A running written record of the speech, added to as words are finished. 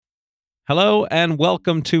Hello and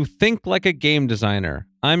welcome to Think Like a Game Designer.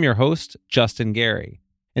 I'm your host, Justin Gary.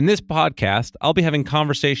 In this podcast, I'll be having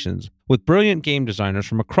conversations with brilliant game designers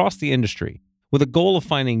from across the industry with a goal of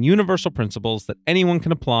finding universal principles that anyone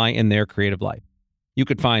can apply in their creative life. You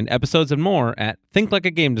could find episodes and more at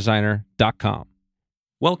thinklikeagamedesigner.com.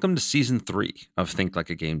 Welcome to Season 3 of Think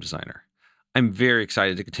Like a Game Designer. I'm very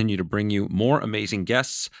excited to continue to bring you more amazing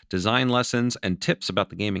guests, design lessons, and tips about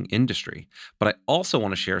the gaming industry. But I also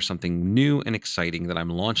want to share something new and exciting that I'm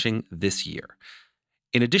launching this year.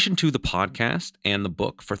 In addition to the podcast and the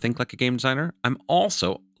book for Think Like a Game Designer, I'm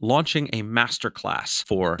also launching a masterclass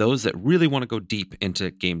for those that really want to go deep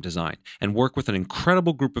into game design and work with an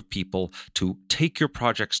incredible group of people to take your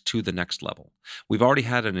projects to the next level. We've already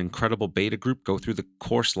had an incredible beta group go through the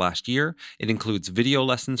course last year. It includes video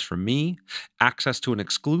lessons from me, access to an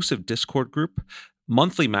exclusive Discord group,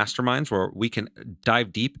 monthly masterminds where we can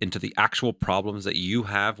dive deep into the actual problems that you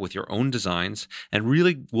have with your own designs and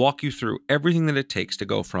really walk you through everything that it takes to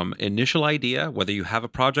go from initial idea, whether you have a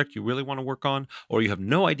project you really want to work on or you have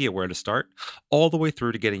no idea where to start, all the way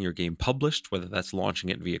through to getting your game published, whether that's launching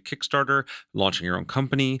it via Kickstarter, launching your own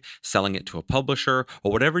company, selling it to a publisher,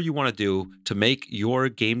 or whatever you want to do to make your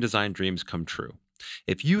game design dreams come true.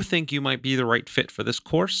 If you think you might be the right fit for this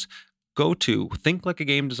course, go to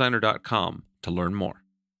thinklikeagamedesigner.com to learn more.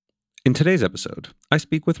 In today's episode, I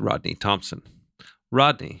speak with Rodney Thompson.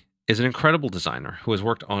 Rodney is an incredible designer who has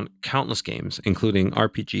worked on countless games, including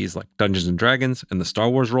RPGs like Dungeons & Dragons and the Star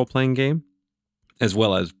Wars role-playing game, as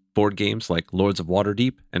well as board games like Lords of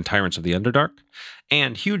Waterdeep and Tyrants of the Underdark,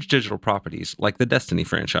 and huge digital properties like the Destiny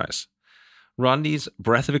franchise. Rodney's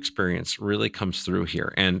breadth of experience really comes through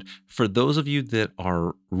here. And for those of you that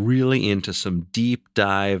are really into some deep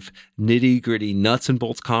dive, nitty gritty, nuts and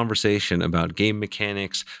bolts conversation about game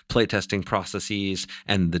mechanics, playtesting processes,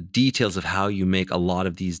 and the details of how you make a lot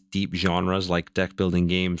of these deep genres like deck building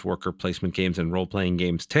games, worker placement games, and role-playing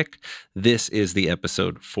games tick, this is the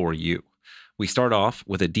episode for you. We start off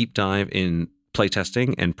with a deep dive in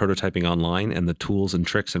playtesting and prototyping online and the tools and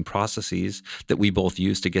tricks and processes that we both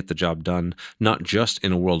use to get the job done, not just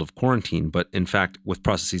in a world of quarantine, but in fact with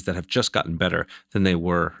processes that have just gotten better than they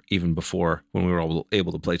were even before when we were all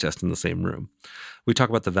able to playtest in the same room. We talk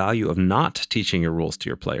about the value of not teaching your rules to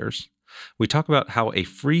your players. We talk about how a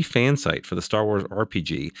free fan site for the Star Wars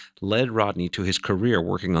RPG led Rodney to his career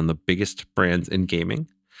working on the biggest brands in gaming.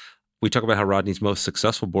 We talk about how Rodney's most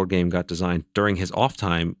successful board game got designed during his off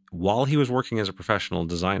time while he was working as a professional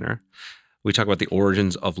designer. We talk about the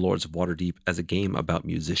origins of Lords of Waterdeep as a game about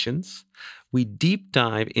musicians. We deep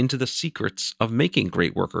dive into the secrets of making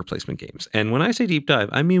great worker placement games. And when I say deep dive,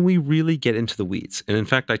 I mean we really get into the weeds. And in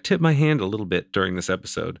fact, I tip my hand a little bit during this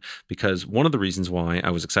episode because one of the reasons why I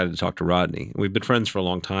was excited to talk to Rodney, we've been friends for a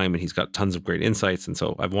long time and he's got tons of great insights. And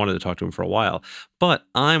so I've wanted to talk to him for a while. But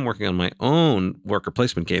I'm working on my own worker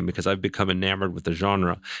placement game because I've become enamored with the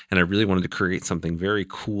genre and I really wanted to create something very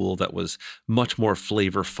cool that was much more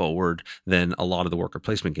flavor forward than a lot of the worker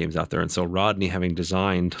placement games out there. And so Rodney, having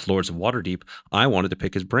designed Lords of Waterdeep, I wanted to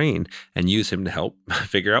pick his brain and use him to help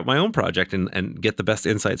figure out my own project and get the best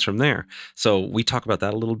insights from there. So we talk about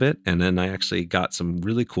that a little bit. And then I actually got some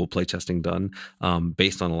really cool playtesting done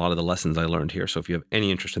based on a lot of the lessons I learned here. So if you have any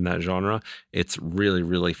interest in that genre, it's really,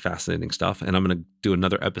 really fascinating stuff. And I'm going to do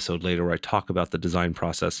another episode later where I talk about the design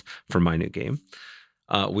process for my new game.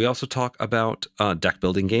 We also talk about deck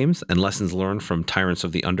building games and lessons learned from Tyrants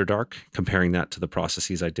of the Underdark, comparing that to the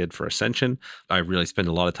processes I did for Ascension. I really spend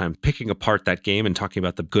a lot of time picking apart that game and talking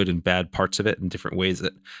about the good and bad parts of it and different ways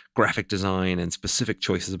that graphic design and specific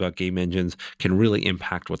choices about game engines can really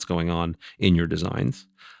impact what's going on in your designs.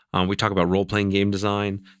 We talk about role-playing game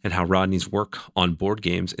design and how Rodney's work on board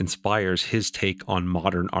games inspires his take on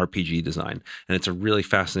modern RPG design. And it's a really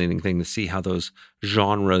fascinating thing to see how those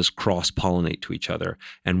genres cross-pollinate to each other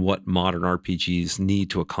and what modern RPGs need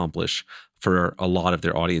to accomplish for a lot of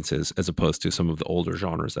their audiences as opposed to some of the older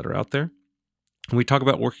genres that are out there. And we talk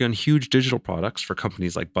about working on huge digital products for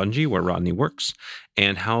companies like Bungie, where Rodney works,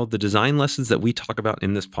 and how the design lessons that we talk about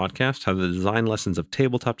in this podcast, how the design lessons of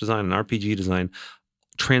tabletop design and RPG design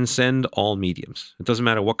transcend all mediums. It doesn't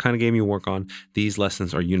matter what kind of game you work on, these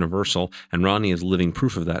lessons are universal, and Rodney is living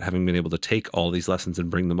proof of that, having been able to take all these lessons and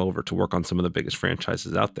bring them over to work on some of the biggest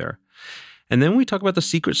franchises out there. And then we talk about the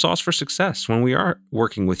secret sauce for success when we are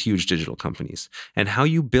working with huge digital companies and how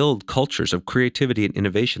you build cultures of creativity and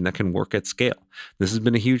innovation that can work at scale. This has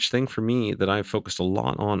been a huge thing for me that I've focused a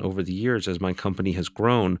lot on over the years as my company has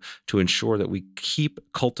grown to ensure that we keep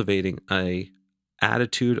cultivating a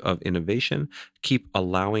attitude of innovation, keep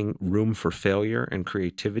allowing room for failure and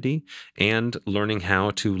creativity, and learning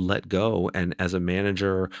how to let go. And as a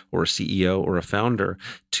manager or a CEO or a founder,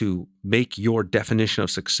 to make your definition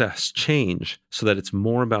of success change so that it's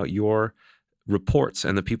more about your reports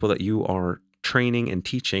and the people that you are training and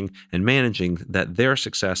teaching and managing, that their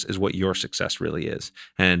success is what your success really is,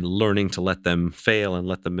 and learning to let them fail and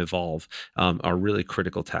let them evolve are really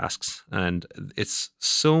critical tasks. And it's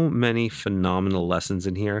so many phenomenal lessons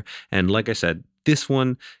in here. And like I said, this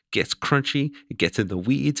one gets crunchy. It gets in the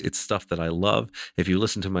weeds. It's stuff that I love. If you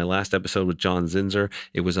listen to my last episode with John Zinzer,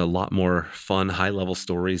 it was a lot more fun, high-level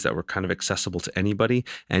stories that were kind of accessible to anybody.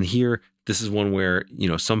 And here, this is one where,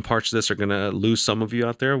 some parts of this are going to lose some of you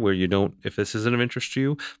out there where you don't, if this isn't of interest to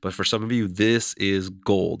you. But for some of you, this is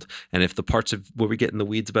gold. And if the parts of where we get in the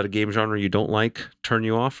weeds about a game genre you don't like turn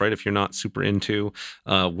you off, right? If you're not super into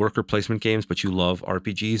worker placement games, but you love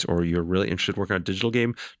RPGs, or you're really interested in working on a digital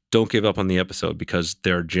game, don't give up on the episode, because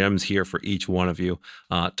there are gems here for each one of you.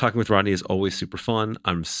 Talking with Rodney is always super fun.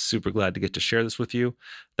 I'm super glad to get to share this with you.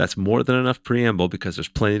 That's more than enough preamble, because there's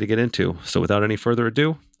plenty to get into. So without any further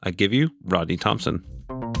ado, I give you Rodney Thompson.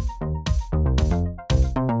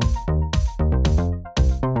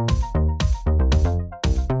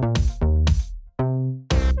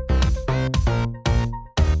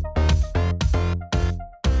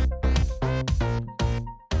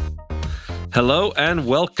 Hello and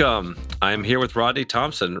welcome. I'm here with Rodney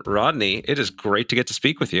Thompson. Rodney, it is great to get to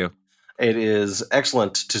speak with you. It is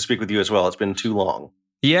excellent to speak with you as well. It's been too long.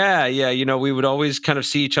 Yeah. We would always kind of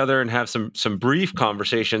see each other and have some brief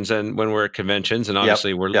conversations, and when we're at conventions, and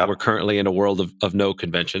obviously we're currently in a world of no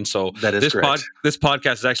conventions. So that is this podcast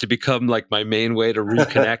has actually become like my main way to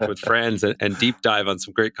reconnect with friends and deep dive on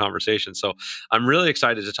some great conversations. So I'm really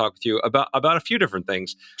excited to talk with you about a few different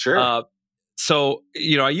things. Sure. So,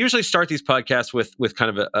 I usually start these podcasts with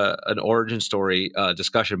kind of an origin story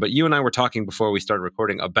discussion, but you and I were talking before we started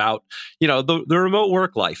recording about, the remote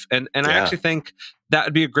work life. And I actually think that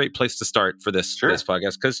would be a great place to start for this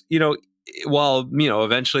podcast, because, while,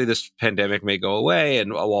 eventually this pandemic may go away,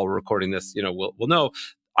 and while we're recording this, we'll know.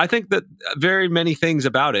 I think that very many things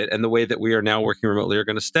about it and the way that we are now working remotely are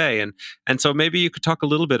going to stay. And so maybe you could talk a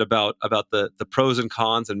little bit about the pros and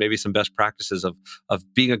cons, and maybe some best practices of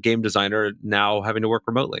being a game designer now having to work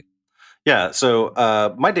remotely. Yeah. So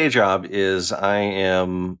my day job is I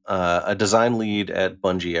am a design lead at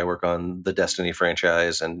Bungie. I work on the Destiny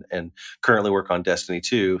franchise and currently work on Destiny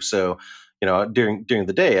 2. So, during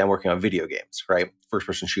the day, I'm working on video games, right? First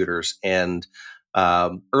person shooters. And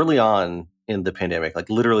early on in the pandemic, like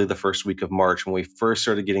literally the first week of March, when we first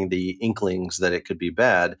started getting the inklings that it could be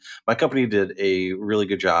bad, my company did a really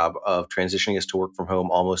good job of transitioning us to work from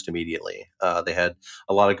home almost immediately. They had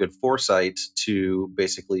a lot of good foresight to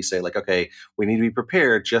basically say, like, okay, we need to be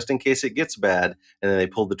prepared just in case it gets bad. And then they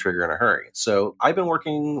pulled the trigger in a hurry. So I've been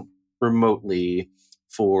working remotely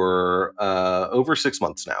for over 6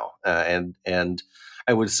 months now. And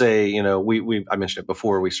I would say, I mentioned it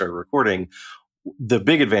before we started recording. The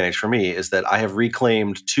big advantage for me is that I have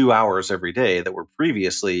reclaimed 2 hours every day that were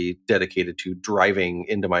previously dedicated to driving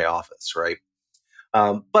into my office, right?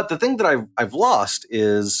 But the thing that I've lost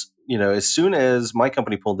is, as soon as my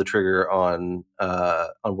company pulled the trigger on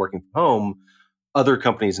working from home, other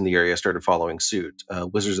companies in the area started following suit.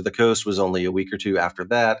 Wizards of the Coast was only a week or two after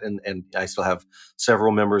that, and I still have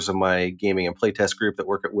several members of my gaming and playtest group that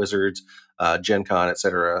work at Wizards, Gen Con, et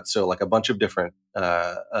cetera. So like a bunch of different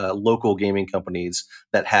local gaming companies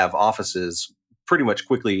that have offices pretty much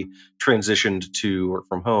quickly transitioned to work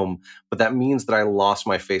from home. But that means that I lost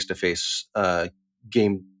my face-to-face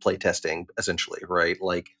game playtesting, essentially, right?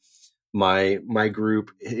 Like my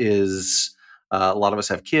group is... a lot of us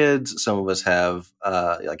have kids. Some of us have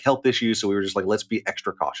like health issues. So we were just like, let's be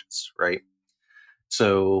extra cautious, right?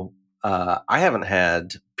 So I haven't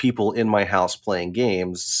had people in my house playing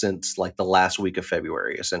games since like the last week of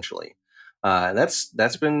February, essentially. And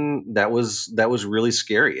that was really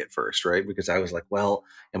scary at first, right? Because I was like, well,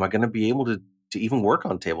 am I going to be able to even work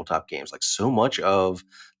on tabletop games? Like, so much of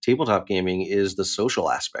tabletop gaming is the social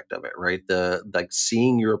aspect of it, right? The like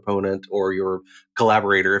seeing your opponent or your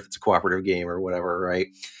collaborator, if it's a cooperative game or whatever, right?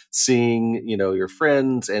 Seeing, your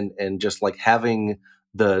friends and just like having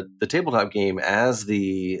the tabletop game as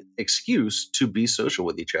the excuse to be social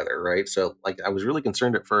with each other, right? So like I was really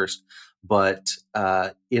concerned at first, but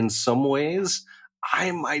in some ways,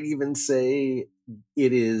 I might even say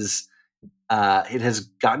it has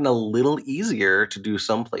gotten a little easier to do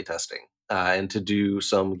some playtesting and to do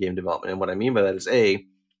some game development. And what I mean by that is,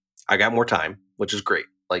 I got more time, which is great.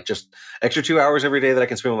 Like just extra 2 hours every day that I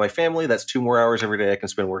can spend with my family. That's 2 more hours every day I can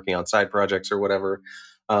spend working on side projects or whatever.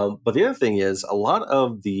 But the other thing is a lot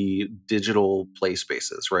of the digital play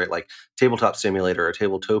spaces, right? Like Tabletop Simulator or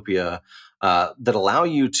Tabletopia, that allow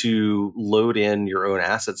you to load in your own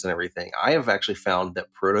assets and everything. I have actually found that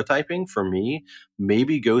prototyping for me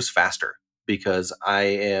maybe goes faster because I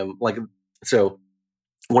am like, so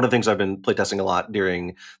one of the things I've been playtesting a lot during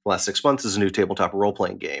the last 6 months is a new tabletop role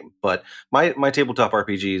playing game. But my tabletop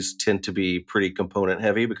RPGs tend to be pretty component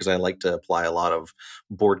heavy because I like to apply a lot of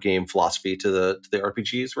board game philosophy to the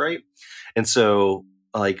RPGs, right? And so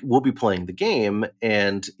like we'll be playing the game,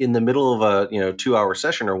 and in the middle of a 2 hour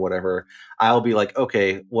session or whatever, I'll be like,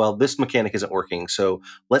 okay, well this mechanic isn't working, so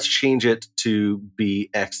let's change it to be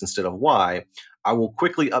X instead of Y. I will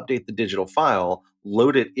quickly update the digital file,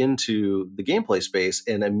 load it into the gameplay space,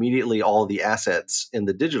 and immediately all of the assets in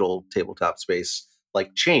the digital tabletop space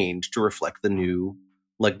like change to reflect the new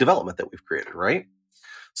like development that we've created, right?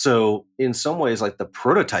 So in some ways, like the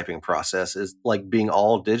prototyping process is like being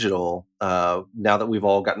all digital. Now that we've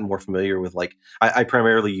all gotten more familiar with like, I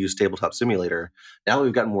primarily use Tabletop Simulator. Now that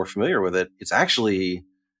we've gotten more familiar with it, it's actually,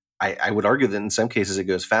 I would argue that in some cases it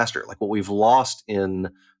goes faster. Like what we've lost in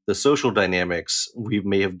the social dynamics, we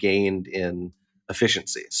may have gained in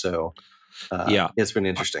efficiency. So it's been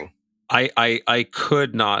interesting. I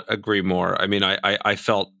could not agree more. I mean, I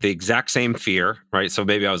felt the exact same fear, right? So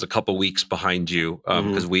maybe I was a couple weeks behind you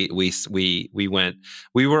because we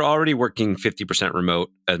were already working 50%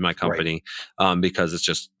 remote at my company, because it's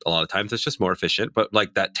just a lot of times it's just more efficient. But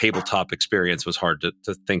like that tabletop experience was hard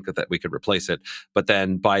to think that we could replace it. But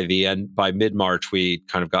then by mid-March, we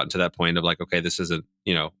kind of gotten to that point of like, okay, this isn't,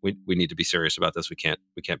 we need to be serious about this. We can't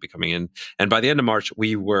be coming in. And by the end of March,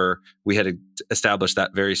 we had established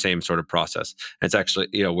that very same sort of process. And it's actually,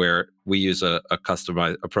 where we use a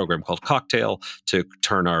program called Cocktail to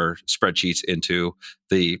turn our spreadsheets into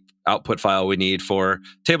the output file we need for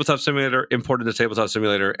Tabletop Simulator, import into Tabletop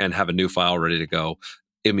Simulator, and have a new file ready to go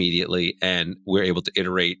immediately. And we're able to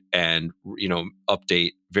iterate and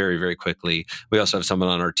update very, very quickly. We also have someone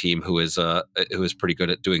on our team who is pretty good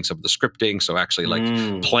at doing some of the scripting. So actually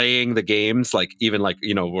like playing the games, like even like,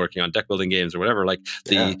 working on deck building games or whatever, like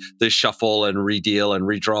the shuffle and redeal and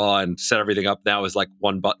redraw and set everything up now is like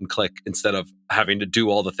one button click instead of having to do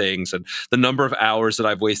all the things. And the number of hours that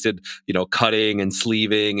I've wasted, cutting and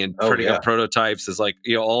sleeving and printing up prototypes is like,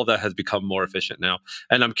 all of that has become more efficient now.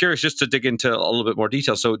 And I'm curious just to dig into a little bit more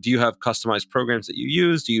detail. So do you have customized programs that you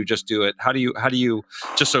use? Do you just do it? How do you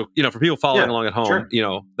just so, for people following along at home,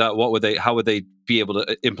 how would they be able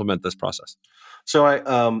to implement this process? So I,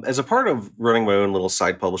 as a part of running my own little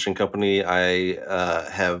side publishing company, I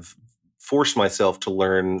have forced myself to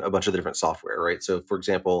learn a bunch of different software, right? So for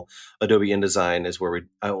example, Adobe InDesign is where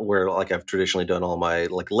where like I've traditionally done all my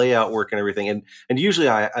like layout work and everything. And usually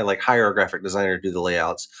I like hire a graphic designer to do the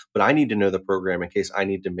layouts, but I need to know the program in case I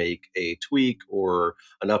need to make a tweak or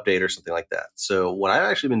an update or something like that. So what I've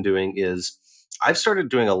actually been doing is I've started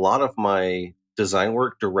doing a lot of my design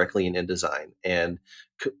work directly in InDesign and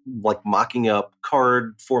like mocking up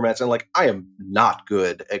card formats. And like, I am not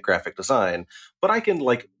good at graphic design, but I can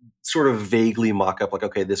like sort of vaguely mock up like,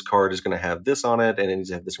 okay, this card is going to have this on it and it needs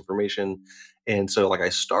to have this information. And so like I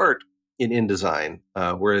start in InDesign,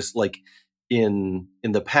 whereas like in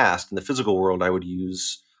the past, in the physical world, I would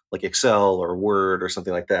use like Excel or Word or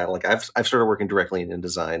something like that. Like I've started working directly in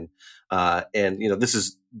InDesign. And this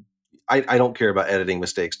is, I don't care about editing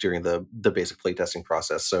mistakes during the basic playtesting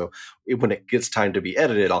process. So when it gets time to be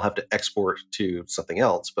edited, I'll have to export to something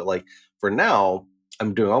else. But like for now,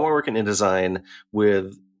 I'm doing all my work in InDesign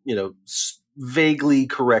with, vaguely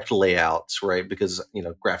correct layouts, right? Because,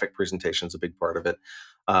 graphic presentation is a big part of it.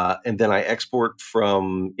 And then I export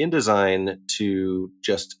from InDesign to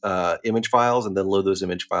just image files and then load those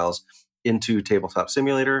image files into Tabletop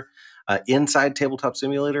Simulator. Inside Tabletop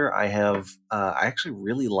Simulator, I actually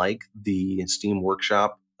really like the Steam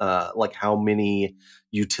Workshop, like how many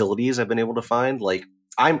utilities I've been able to find. Like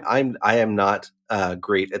I am not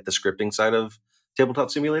great at the scripting side of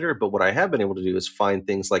Tabletop Simulator, but what I have been able to do is find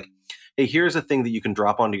things like, hey, here's a thing that you can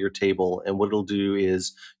drop onto your table, and what it'll do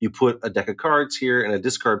is you put a deck of cards here and a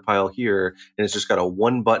discard pile here, and it's just got a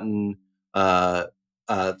one button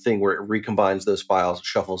thing where it recombines those files,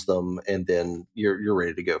 shuffles them, and then you're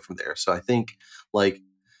ready to go from there. So I think like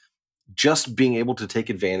just being able to take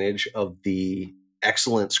advantage of the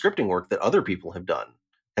excellent scripting work that other people have done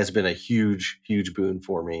has been a huge, huge boon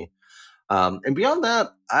for me. And beyond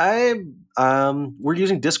that, we're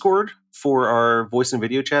using Discord for our voice and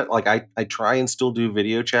video chat. Like I try and still do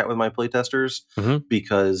video chat with my playtesters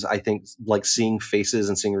because I think like seeing faces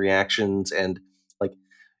and seeing reactions and like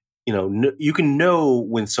you can know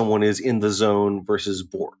when someone is in the zone versus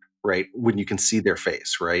bored, right? When you can see their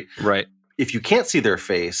face, right? Right. If you can't see their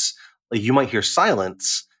face, like, you might hear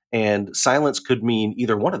silence, and silence could mean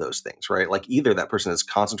either one of those things, right? Like, either that person is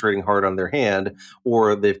concentrating hard on their hand,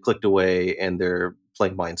 or they've clicked away and they're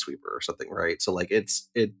playing Minesweeper or something, right? So, like,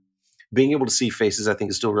 being able to see faces, I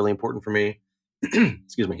think, is still really important for me.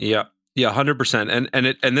 Excuse me. Yeah. Yeah, 100%.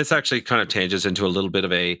 And this actually kind of tangents into a little bit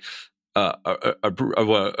of a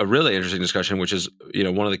really interesting discussion, which is,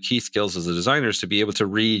 one of the key skills as a designer is to be able to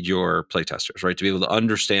read your playtesters, right? To be able to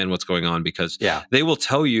understand what's going on, because they will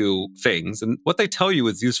tell you things, and what they tell you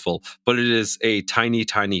is useful, but it is a tiny,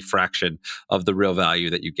 tiny fraction of the real value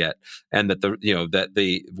that you get. And that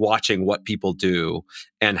the watching what people do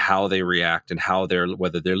and how they react, and how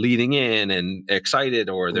whether they're leaning in and excited,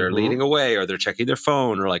 or they're leaning away, or they're checking their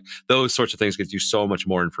phone, or like those sorts of things gives you so much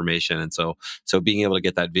more information. And so being able to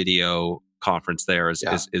get that video conference there is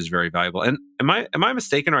very valuable. And am I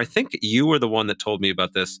mistaken, or I think you were the one that told me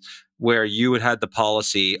about this, where you had the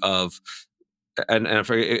policy of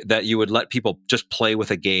that you would let people just play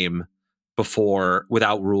with a game before,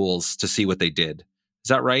 without rules, to see what they did. Is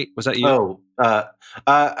that right? Was that you?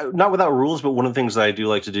 Not without rules, but one of the things that I do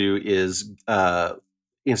like to do is,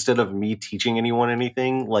 instead of me teaching anyone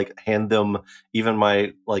anything, like, hand them even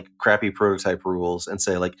my, like, crappy prototype rules and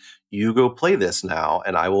say, like, you go play this now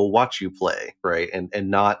and I will watch you play, right? And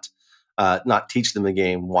not teach them the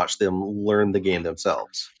game, watch them learn the game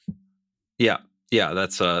themselves. Yeah. Yeah,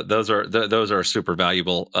 that's those are super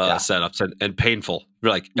valuable setups, and painful,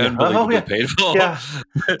 like unbelievably painful. Yeah,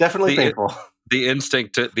 definitely painful. The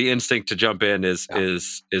instinct to jump in is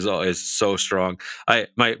so strong.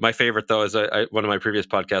 My favorite though is one of my previous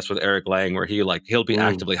podcasts with Eric Lang, where he'll be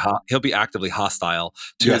actively hostile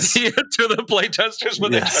to the playtesters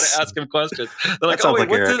when they try to ask him questions. They're like, "Oh wait,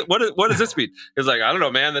 what does this mean?" He's like, "I don't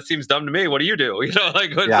know, man. That seems dumb to me. What do you do?" It's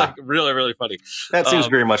like really, really funny. That seems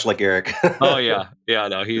very much like Eric. Oh yeah.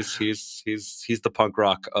 No, he's the punk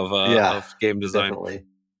rock of game design. Definitely.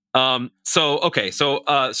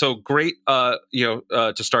 So great,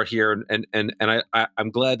 to start here, and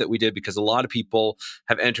I'm glad that we did, because a lot of people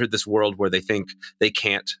have entered this world where they think they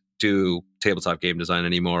can't do tabletop game design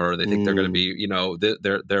anymore, or they think they're going to be,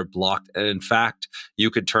 they're blocked. And in fact, you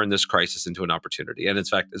could turn this crisis into an opportunity. And in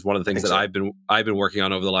fact, is one of the things that I've been working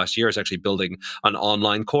on over the last year, is actually building an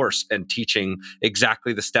online course and teaching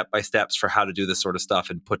exactly the step-by-steps for how to do this sort of stuff,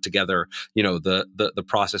 and put together, the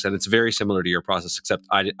process. And it's very similar to your process, except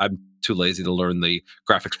I'm too lazy to learn the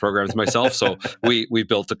graphics programs myself. So we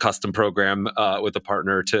built a custom program with a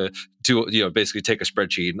partner to basically take a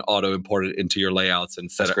spreadsheet and auto import it into your layouts and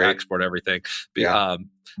export everything.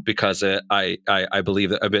 Because I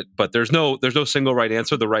believe that a bit, but there's no single right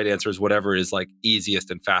answer. The right answer is whatever is like easiest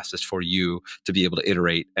and fastest for you to be able to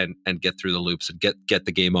iterate and get through the loops and get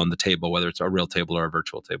the game on the table, whether it's a real table or a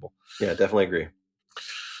virtual table. Yeah, definitely agree.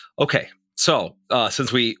 Okay. So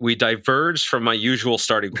since we diverged from my usual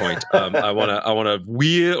starting point, I want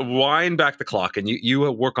to wind back the clock, and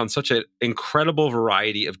you work on such an incredible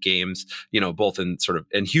variety of games, both in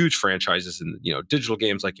in huge franchises and digital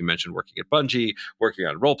games, like you mentioned, working at Bungie, working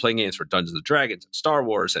on role playing games for Dungeons and Dragons and Star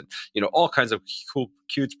Wars, and all kinds of cool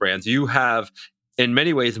cute brands. You have, in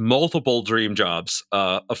many ways, multiple dream jobs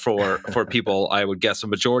for people. I would guess a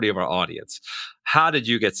majority of our audience. How did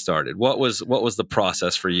you get started? What was the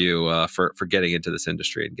process for you for getting into this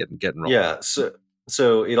industry and getting rolling? Yeah,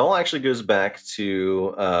 so it all actually goes back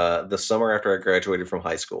to the summer after I graduated from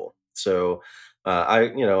high school. So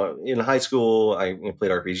in high school, I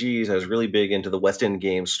played RPGs. I was really big into the West End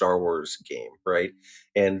Games Star Wars game, right?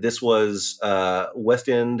 And this was West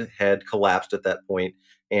End had collapsed at that point,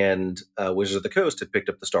 and Wizards of the Coast had picked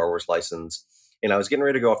up the Star Wars license. And I was getting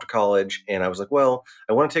ready to go off to college, and I was like, well,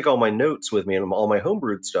 I want to take all my notes with me and all my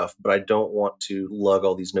homebrewed stuff, but I don't want to lug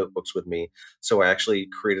all these notebooks with me. So I actually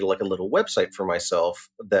created like a little website for myself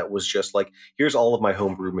that was just like, here's all of my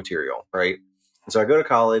homebrew material, right? And so I go to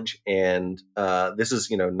college, and this is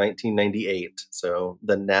 1998, so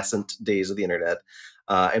the nascent days of the internet.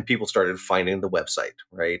 And people started finding the website,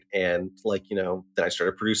 right? And then I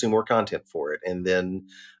started producing more content for it. And then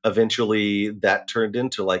eventually that turned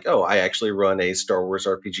into I actually run a Star Wars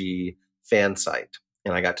RPG fan site.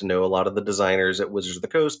 And I got to know a lot of the designers at Wizards of the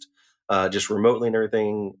Coast, just remotely and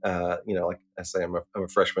everything. Like I say, I'm a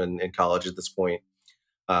freshman in college at this point.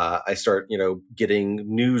 I start,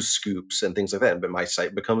 getting news scoops and things like that. But my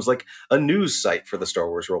site becomes like a news site for the Star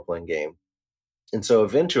Wars role-playing game. And so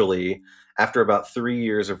eventually, after about 3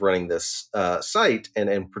 years of running this site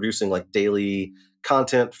and producing like daily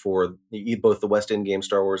content for both the West End game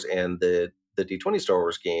Star Wars and the D20 Star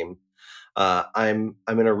Wars game, I'm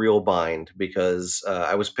in a real bind because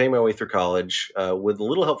I was paying my way through college with a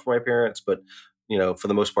little help from my parents, but for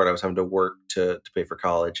the most part, I was having to work to pay for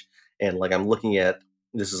college. And like I'm looking at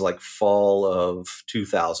this is like fall of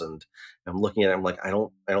 2000. I'm looking at it, I'm like I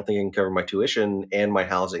don't think I can cover my tuition and my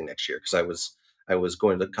housing next year because I was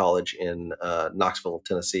going to college in Knoxville,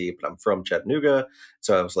 Tennessee, but I'm from Chattanooga,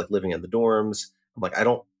 so I was like living in the dorms. I'm like I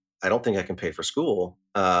don't think I can pay for school,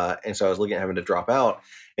 and so I was looking at having to drop out.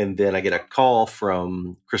 And then I get a call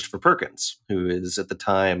from Christopher Perkins, who is at the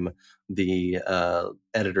time the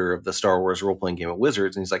editor of the Star Wars role playing game at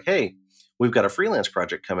Wizards, and he's like, "Hey, we've got a freelance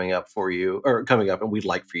project coming up for you, or coming up, and we'd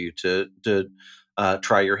like for you to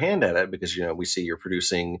try your hand at it because we see you're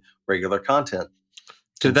producing regular content."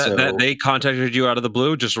 Did And that so they contacted you out of the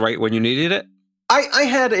blue just right when you needed it? I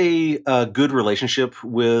had a good relationship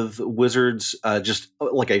with Wizards, just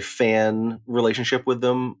like a fan relationship with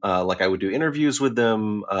them. Like I would do interviews with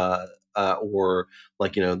them, or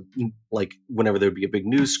like like whenever there would be a big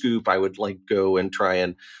news scoop, I would like go and try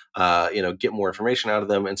and get more information out of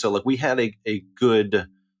them. And so like we had a good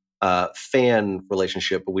fan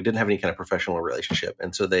relationship, but we didn't have any kind of professional relationship.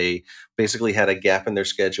 And so they basically had a gap in their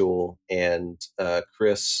schedule, and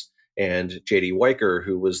Chris and JD Weicker,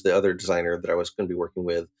 who was the other designer that I was going to be working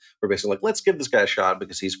with, were basically like, let's give this guy a shot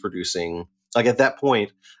because he's producing. Like at that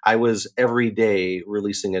point, I was every day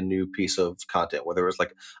releasing a new piece of content, whether it was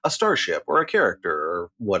like a starship or a character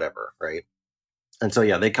or whatever, right? And so,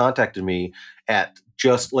 yeah, they contacted me at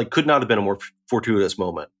just like could not have been a more fortuitous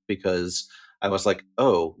moment because I was like,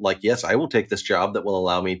 oh, like, yes, I will take this job that will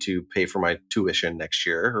allow me to pay for my tuition next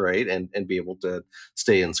year, right? And be able to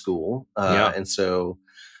stay in school. And so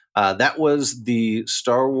that was the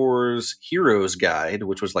Star Wars Heroes Guide,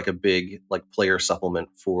 which was like a big like player supplement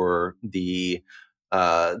for the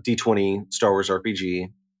D20 Star Wars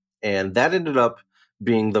RPG. And that ended up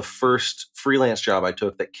being the first freelance job I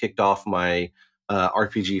took that kicked off my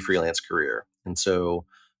RPG freelance career. And so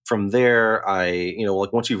from there,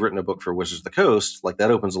 like once you've written a book for Wizards of the Coast, like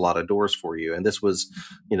that opens a lot of doors for you. And this was,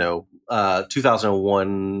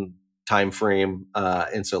 2001 time frame.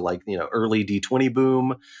 And so like, early D20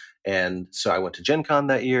 boom. And so I went to Gen Con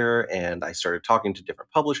that year and I started talking to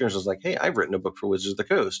different publishers. I was like, hey, I've written a book for Wizards of the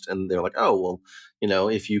Coast. And they're like, oh, well,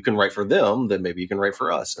 if you can write for them, then maybe you can write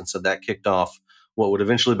for us. And so that kicked off what would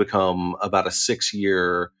eventually become about a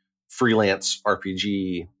 6-year freelance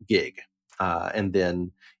RPG gig. And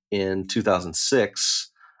then in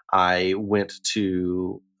 2006, I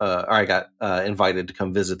got invited to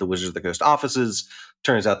come visit the Wizards of the Coast offices.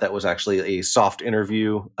 Turns out that was actually a soft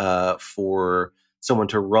interview for someone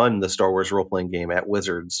to run the Star Wars role-playing game at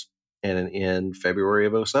Wizards. And in February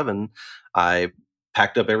of 2007, I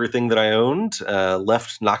packed up everything that I owned,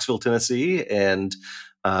 left Knoxville, Tennessee, and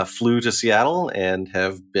flew to Seattle and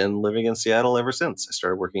have been living in Seattle ever since. I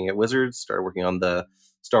started working at Wizards, started working on the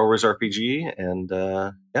Star Wars RPG, and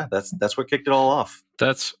that's what kicked it all off.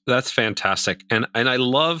 That's fantastic, and I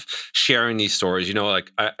love sharing these stories.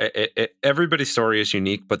 Like everybody's story is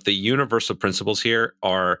unique, but the universal principles here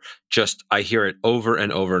are just I hear it over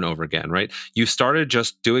and over and over again. Right? You started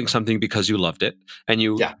just doing something because you loved it, and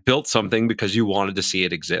you built something because you wanted to see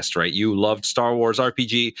it exist. Right? You loved Star Wars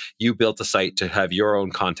RPG. You built a site to have your own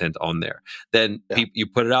content on there. Then you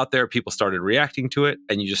put it out there. People started reacting to it,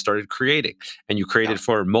 and you just started creating. And you created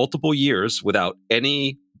for multiple years without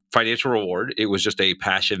any financial reward. It was just a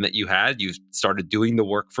passion that you had. You started doing the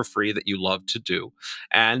work for free that you loved to do,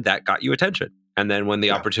 and that got you attention. And then when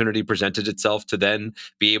the opportunity presented itself to then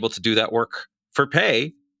be able to do that work for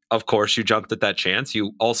pay, of course, you jumped at that chance.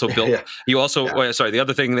 You also built. Sorry, the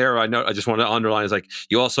other thing there, I just want to underline is like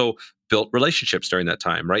you also built relationships during that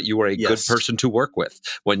time, right? You were a good person to work with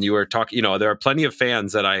when you were talking. There are plenty of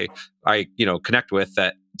fans that I connect with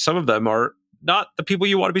that some of them are not the people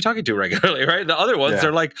you want to be talking to regularly, right? The other ones,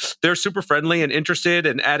 they're super friendly and interested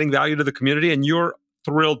and adding value to the community, and you're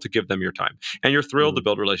thrilled to give them your time and you're thrilled to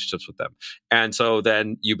build relationships with them. And so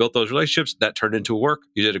then you built those relationships that turned into work.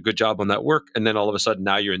 You did a good job on that work. And then all of a sudden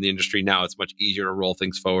now you're in the industry. Now it's much easier to roll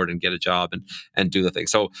things forward and get a job and do the thing.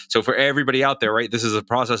 So for everybody out there, right, this is a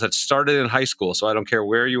process that started in high school. So I don't care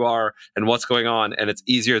where you are and what's going on. And it's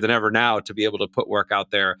easier than ever now to be able to put work out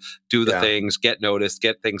there, do the things, get noticed,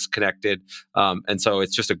 get things connected. And so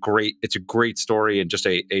it's just a great story and just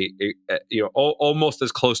almost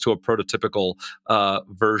as close to a prototypical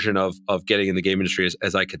version of getting in the game industry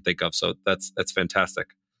as I can think of. So that's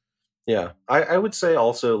fantastic. Yeah. I would say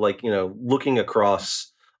also, like, looking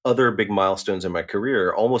across other big milestones in my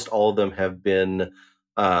career, almost all of them have been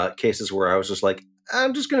cases where I was just like,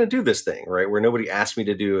 I'm just going to do this thing, right? Where nobody asked me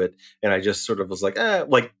to do it. And I just sort of was like,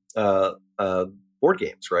 board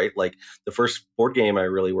games, right? Like the first board game I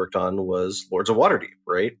really worked on was Lords of Waterdeep,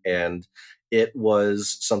 right? And it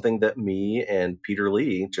was something that me and Peter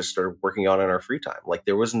Lee just started working on in our free time. Like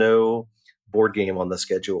there was no board game on the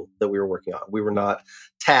schedule that we were working on. We were not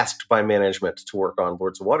tasked by management to work on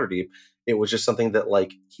Lords of Waterdeep. It was just something that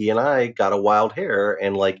like he and I got a wild hair,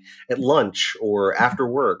 and like at lunch or after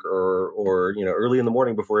work or you know early in the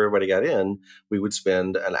morning before everybody got in, we would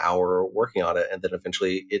spend an hour working on it, and then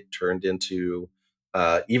eventually it turned into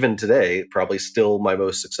even today probably still my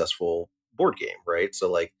most successful board game, right?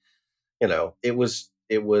 So like you know it was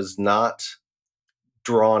not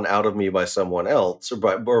drawn out of me by someone else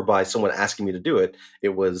or by someone asking me to do it.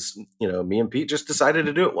 It was, you know, me and Pete just decided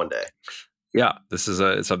to do it one day. Yeah, this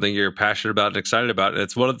is something you're passionate about and excited about. And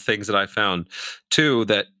it's one of the things that I found too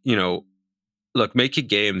that, you know, look, making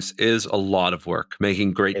games is a lot of work.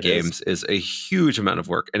 Making great games is a huge amount of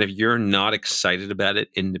work. And if you're not excited about it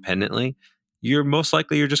independently, you're most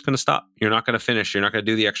likely you're just going to stop. You're not going to finish. You're not going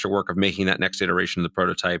to do the extra work of making that next iteration of the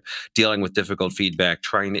prototype, dealing with difficult feedback,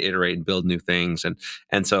 trying to iterate and build new things.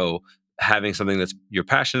 And so having something that's you're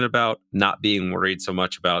passionate about, not being worried so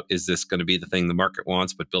much about is this going to be the thing the market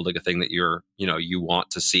wants, but building a thing that you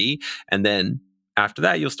want to see. And then after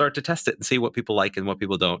that, you'll start to test it and see what people like and what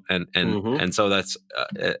people don't. And so that's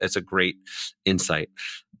it's a great insight.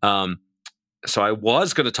 So I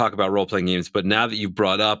was going to talk about role-playing games, but now that you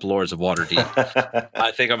brought up Lords of Waterdeep,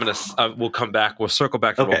 I think I'm going to we'll circle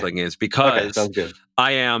back to role-playing games because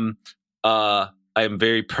I am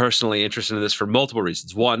very personally interested in this for multiple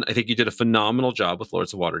reasons. One, I think you did a phenomenal job with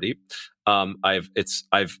Lords of Waterdeep.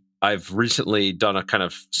 I've recently done a kind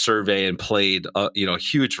of survey and played a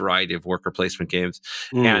huge variety of worker placement games,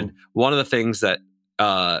 and one of the things that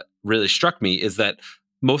really struck me is that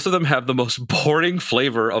most of them have the most boring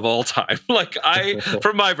flavor of all time. Like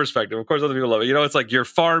from my perspective, of course, other people love it. You know, it's like you're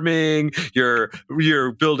farming, you're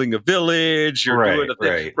building a village, you're doing a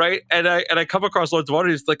thing, right? And I come across Lords of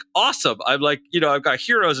Waterdeep. It's like awesome. I'm like, I've got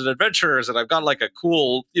heroes and adventurers, and I've got like a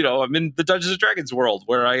cool, I'm in the Dungeons and Dragons world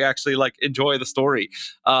where I actually like enjoy the story.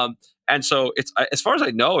 And so it's, as far as I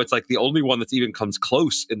know, it's like the only one that even comes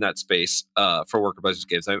close in that space for worker placement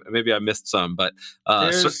games. Maybe I missed some, but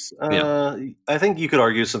I think you could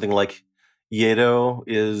argue something like Yedo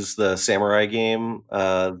is the samurai game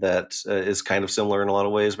that is kind of similar in a lot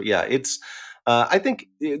of ways. But yeah, it's I think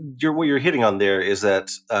what you're hitting on there is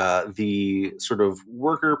that the sort of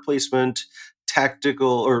worker placement,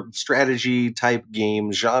 tactical or strategy type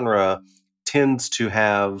game genre tends to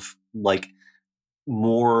have like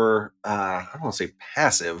more I don't want to say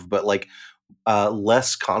passive, but like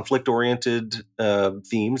less conflict oriented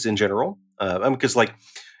themes in general. Because like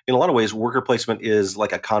in a lot of ways, worker placement is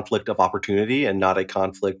like a conflict of opportunity and not a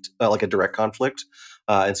conflict, like a direct conflict.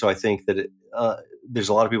 And so I think that there's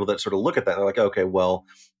a lot of people that sort of look at that and they're like, okay, well,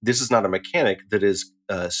 this is not a mechanic that is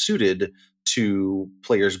suited to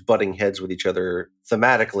players butting heads with each other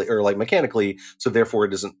thematically or like mechanically. So therefore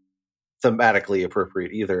it isn't thematically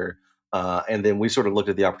appropriate either. And then we sort of looked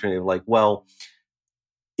at the opportunity of like, well,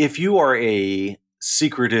 if you are a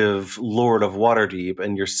secretive Lord of Waterdeep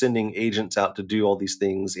and you're sending agents out to do all these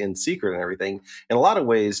things in secret and everything, in a lot of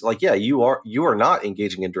ways, like, yeah, you are not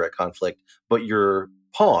engaging in direct conflict, but your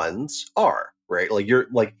pawns are, right? Like you're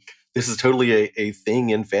like, this is totally a thing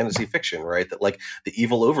in fantasy fiction, right? That like the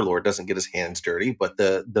evil overlord doesn't get his hands dirty, but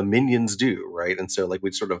the minions do, right? And so like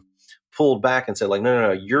we sort of pulled back and said like,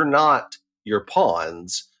 no, you're not your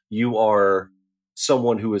pawns. You are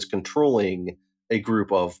someone who is controlling a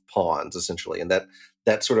group of pawns, essentially, and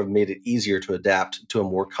that sort of made it easier to adapt to a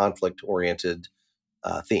more conflict-oriented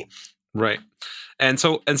theme. Right, and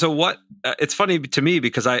so what? It's funny to me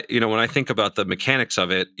because when I think about the mechanics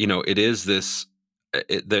of it, it is this.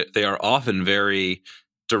 They are often very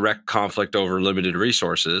direct conflict over limited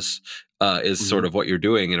resources. Is sort of what you're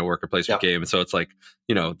doing in a worker placement game, and so it's like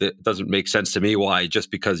that doesn't make sense to me. Why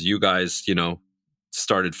just because you guys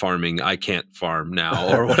started farming, I can't farm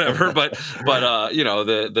now or whatever, but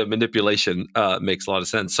the manipulation makes a lot of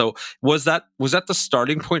sense. So was that the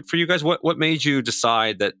starting point for you guys? What made you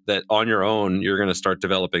decide that on your own you're going to start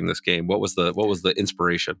developing this game? What was the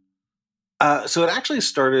inspiration? So it actually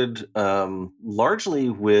started largely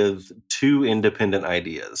with two independent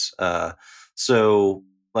ideas. So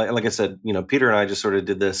like I said, Peter and I just sort of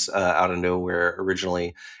did this out of nowhere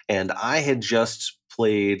originally, and I had just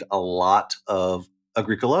played a lot of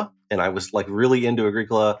Agricola, and I was like really into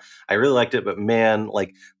Agricola. I really liked it, but man,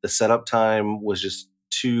 like the setup time was just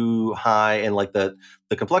too high, and like the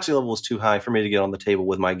complexity level was too high for me to get on the table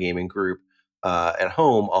with my gaming group at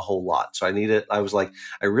home a whole lot. So I was like,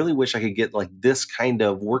 I really wish I could get like this kind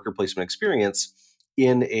of worker placement experience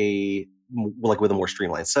in a like with a more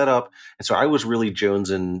streamlined setup. And so I was really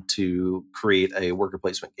jonesing to create a worker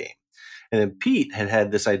placement game. And then Pete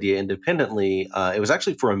had this idea independently. It was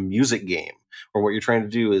actually for a music game where what you're trying to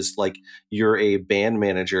do is like you're a band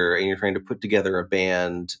manager and you're trying to put together a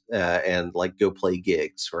band and like go play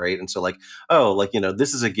gigs, right? And so like, oh, like,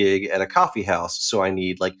 this is a gig at a coffee house, so I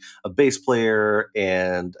need like a bass player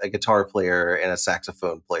and a guitar player and a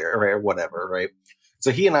saxophone player, right, or whatever, right?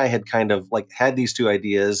 So he and I had kind of like had these two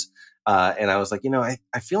ideas. And I was like,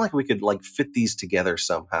 I feel like we could like fit these together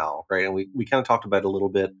somehow, right? And we kind of talked about it a little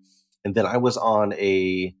bit. And then I was on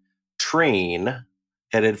a train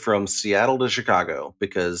headed from Seattle to Chicago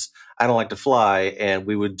because I don't like to fly. And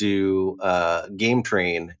we would do game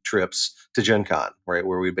train trips to Gen Con, right?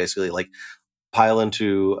 Where we basically like pile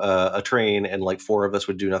into a train and like four of us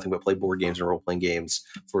would do nothing but play board games and role-playing games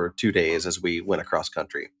for 2 days as we went across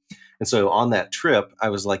country. And so on that trip, I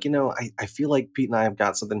was like, I feel like Pete and I have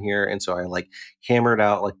got something here. And so I like hammered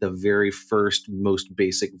out like the very first, most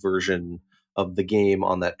basic version of the game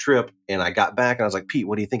on that trip. And I got back and I was like, Pete,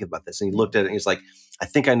 what do you think about this? And he looked at it and he's like, I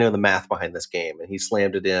think I know the math behind this game. And he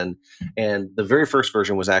slammed it in. And the very first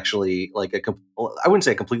version was actually like I wouldn't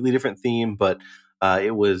say a completely different theme, but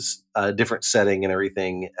it was a different setting and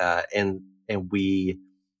everything. And we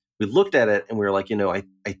looked at it and we were like,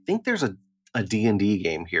 I think there's a D&D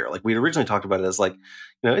game here. Like we'd originally talked about it as like,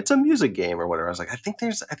 it's a music game or whatever. I was like, I think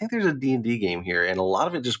there's a D&D game here. And a lot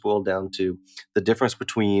of it just boiled down to the difference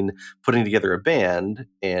between putting together a band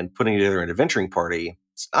and putting together an adventuring party.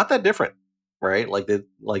 It's not that different, right? Like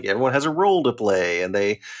everyone has a role to play and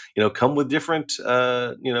they, come with different,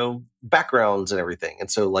 backgrounds and everything.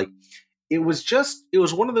 And so like, it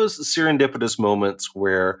was one of those serendipitous moments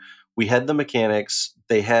where we had the mechanics,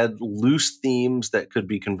 they had loose themes that could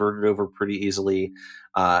be converted over pretty easily.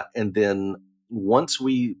 And then once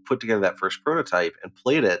we put together that first prototype and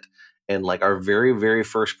played it, and like our very, very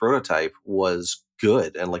first prototype was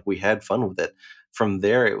good and like we had fun with it. From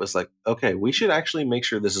there, it was like, okay, we should actually make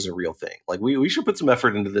sure this is a real thing. Like we should put some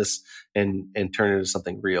effort into this and turn it into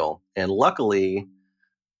something real. And luckily,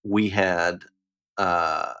 we had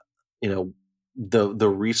the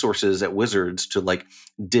resources at Wizards to like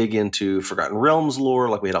dig into Forgotten Realms lore.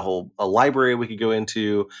 Like we had a library we could go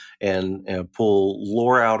into and pull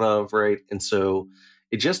lore out of, right? And so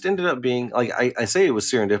it just ended up being like I say it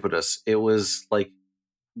was serendipitous. It was like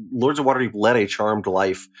Lords of Waterdeep led a charmed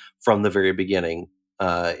life from the very beginning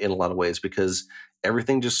in a lot of ways because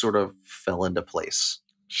everything just sort of fell into place.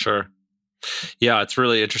 Sure. Yeah, it's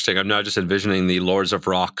really interesting. I'm now just envisioning the Lords of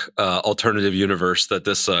Rock alternative universe that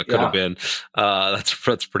this could have been.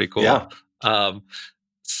 That's pretty cool. Yeah.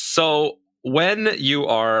 So when you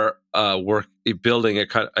are building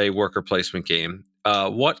a worker placement game,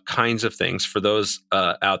 what kinds of things for those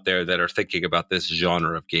out there that are thinking about this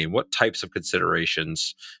genre of game, what types of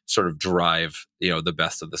considerations sort of drive the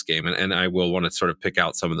best of this game? And I will want to sort of pick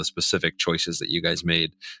out some of the specific choices that you guys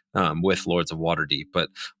made with Lords of Waterdeep. But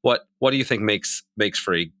what do you think makes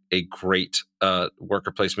for a great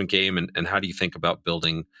worker placement game, and how do you think about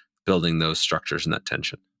building those structures and that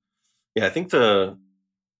tension? Yeah, I think the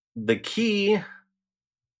key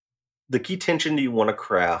tension you want to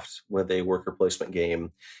craft with a worker placement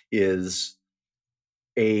game is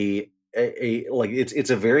a like it's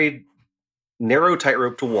a very narrow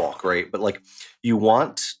tightrope to walk, right? But like you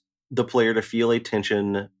want the player to feel a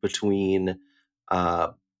tension between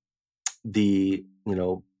the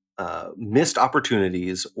missed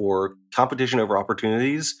opportunities or competition over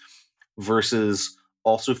opportunities versus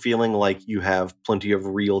also feeling like you have plenty of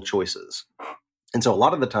real choices. And so a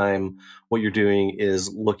lot of the time, what you're doing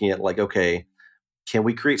is looking at like, okay, can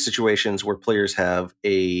we create situations where players have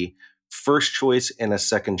a first choice and a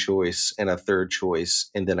second choice and a third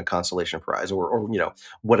choice and then a consolation prize or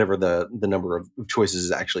whatever the number of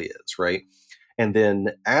choices actually is, right? And then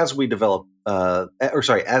as we develop, as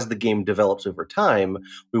the game develops over time,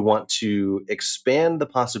 we want to expand the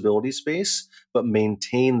possibility space, but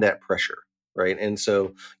maintain that pressure, right? And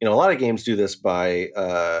so, a lot of games do this by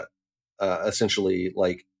essentially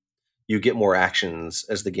like you get more actions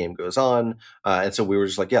as the game goes on. And so we were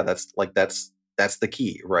just like, yeah, that's the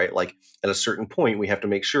key, right? Like at a certain point, we have to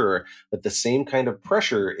make sure that the same kind of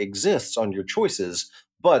pressure exists on your choices,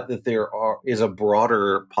 but that there is a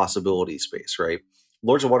broader possibility space, right?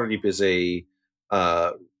 Lords of Waterdeep is a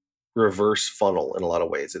reverse funnel in a lot of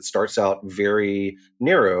ways. It starts out very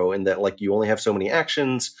narrow in that like you only have so many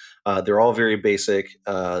actions. They're all very basic.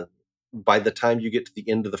 By the time you get to the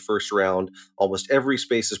end of the first round, almost every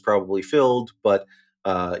space is probably filled, but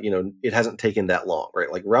it hasn't taken that long,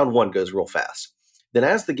 right? Like round one goes real fast. Then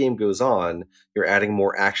as the game goes on, you're adding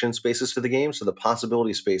more action spaces to the game. So the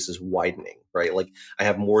possibility space is widening, right? Like I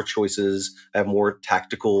have more choices. I have more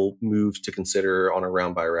tactical moves to consider on a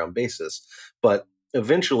round by round basis. But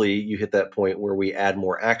eventually you hit that point where we add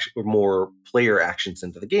more action or more player actions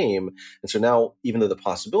into the game. And so now, even though the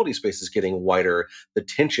possibility space is getting wider, the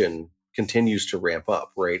tension continues to ramp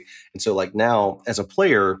up, right? And so like now as a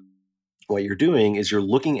player, what you're doing is you're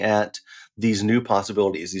looking at these new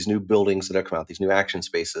possibilities, these new buildings that have come out, these new action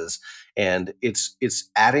spaces, and it's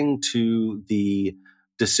adding to the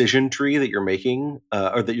decision tree that you're making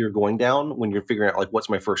or that you're going down when you're figuring out like what's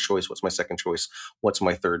my first choice, what's my second choice, what's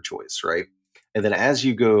my third choice, right? And then as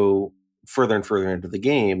you go further and further into the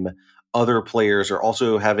game, other players are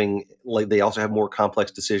also having like they also have more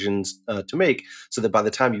complex decisions to make, so that by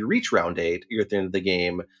the time you reach round 8, you're at the end of the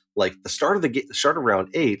game. Like the start of round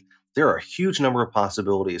 8, there are a huge number of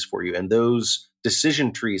possibilities for you, and those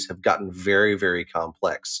decision trees have gotten very, very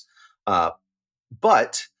complex.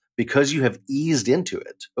 But because you have eased into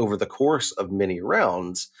it over the course of many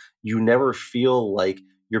rounds, you never feel like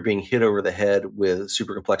you're being hit over the head with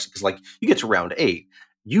super complexity. Because like you get to round 8,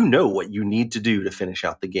 you know what you need to do to finish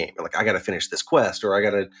out the game. You're like, I got to finish this quest, or I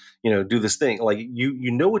got to, do this thing. Like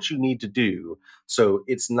you know what you need to do. So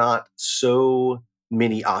it's not so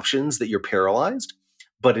many options that you're paralyzed,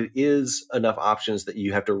 but it is enough options that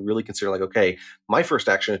you have to really consider like, okay, my first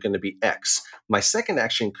action is going to be X. My second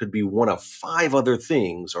action could be one of 5 other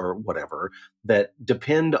things or whatever that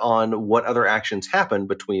depend on what other actions happen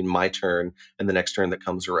between my turn and the next turn that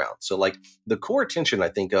comes around. So like the core tension, I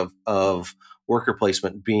think, of worker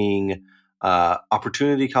placement being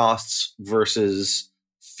opportunity costs versus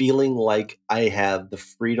feeling like I have the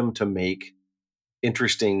freedom to make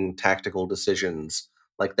interesting tactical decisions.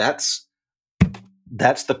 Like that's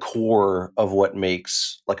the core of what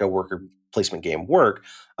makes like a worker placement game work.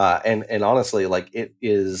 And honestly, like it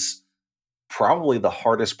is probably the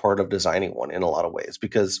hardest part of designing one in a lot of ways,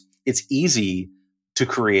 because it's easy to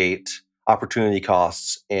create opportunity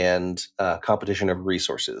costs and competition of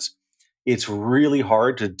resources. It's really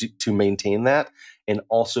hard to maintain that and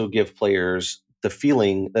also give players the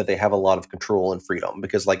feeling that they have a lot of control and freedom,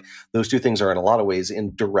 because like those two things are in a lot of ways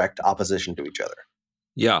in direct opposition to each other.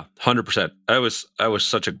 Yeah, 100%. That was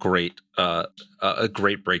such a great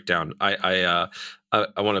breakdown. I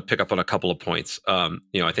want to pick up on a couple of points.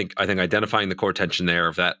 I think identifying the core tension there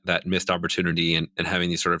of that missed opportunity and having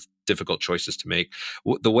these sort of difficult choices to make.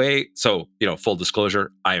 Full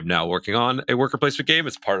disclosure, I am now working on a worker placement game.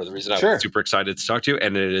 It's part of the reason I'm super excited to talk to you,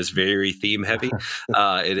 and it is very theme heavy.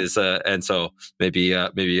 It is, and so maybe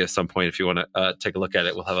at some point, if you want to take a look at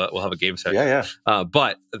it, we'll have a game session. Yeah.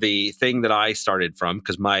 But the thing that I started from,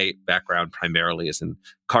 because my background primarily is in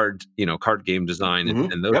card game design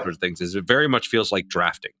and those sorts of things, is it very much feels like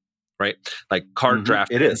drafting, right? Like card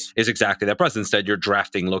drafting is exactly that process. Instead, you're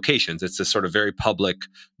drafting locations. It's this sort of very public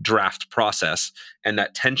draft process. And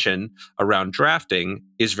that tension around drafting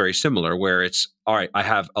is very similar, where it's, all right, I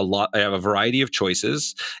have a variety of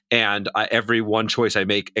choices, and every one choice I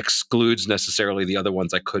make excludes necessarily the other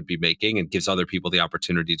ones I could be making and gives other people the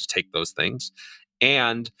opportunity to take those things.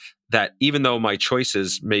 And that even though my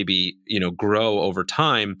choices maybe, grow over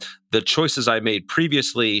time, the choices I made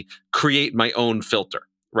previously create my own filter,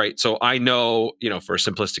 right? So I know, for a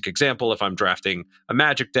simplistic example, if I'm drafting a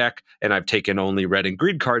Magic deck and I've taken only red and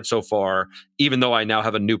green cards so far, even though I now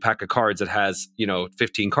have a new pack of cards that has,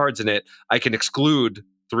 15 cards in it, I can exclude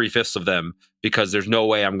 3/5 of them because there's no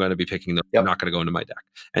way I'm going to be picking them. I'm not going to go into my deck.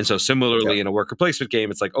 And so similarly in a worker placement game,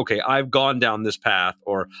 it's like, okay, I've gone down this path,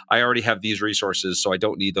 or I already have these resources, so I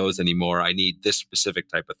don't need those anymore. I need this specific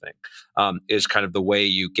type of thing, is kind of the way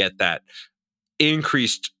you get that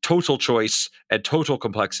increased total choice and total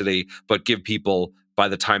complexity, but give people, by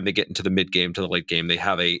the time they get into the mid game to the late game, they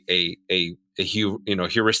have a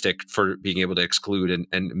heuristic for being able to exclude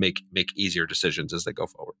and make easier decisions as they go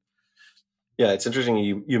forward. Yeah, it's interesting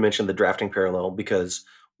you mentioned the drafting parallel, because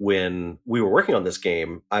when we were working on this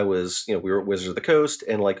game, I was, we were at Wizards of the Coast,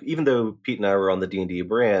 and like even though Pete and I were on the D&D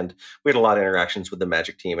brand, we had a lot of interactions with the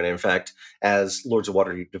Magic team. And in fact, as Lords of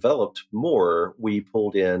Waterdeep developed more, we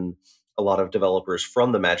pulled in a lot of developers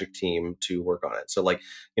from the Magic team to work on it. So like,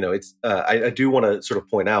 it's I do want to sort of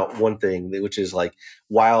point out one thing, which is like,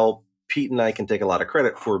 while Pete and I can take a lot of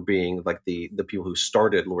credit for being like the people who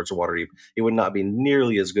started Lords of Waterdeep, it would not be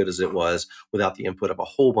nearly as good as it was without the input of a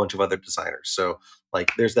whole bunch of other designers. So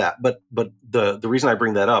like there's that. But the reason I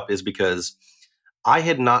bring that up is because I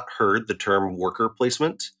had not heard the term worker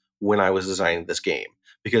placement when I was designing this game,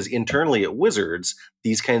 because internally at Wizards,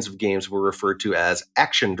 these kinds of games were referred to as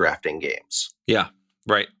action drafting games. Yeah,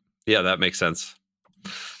 right. Yeah, that makes sense.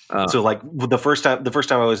 So like the first time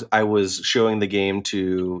I was showing the game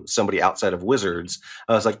to somebody outside of Wizards,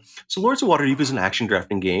 I was like, so Lords of Waterdeep is an action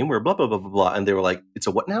drafting game where blah, blah, blah, blah, blah. And they were like, it's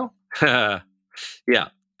a what now? Yeah.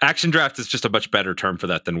 Action draft is just a much better term for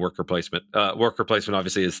that than worker placement. Worker placement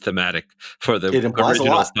obviously is thematic for the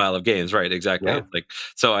original style of games, right? Exactly. Yeah. Like,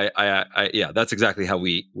 so yeah, that's exactly how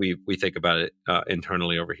we think about it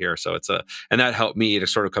internally over here. So and that helped me to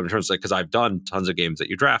sort of come to terms, like, because I've done tons of games that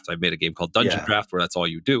you draft. I've made a game called Dungeon Draft where that's all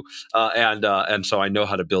you do, and so I know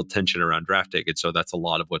how to build tension around drafting, and so that's a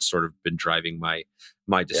lot of what's sort of been driving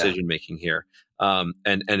my decision making here.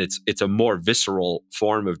 And it's a more visceral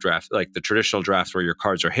form of draft. Like the traditional drafts where your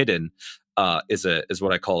cards are hidden is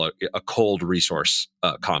what I call a cold resource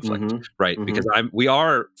conflict, right? Mm-hmm. Because we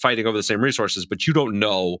are fighting over the same resources, but you don't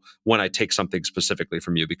know when I take something specifically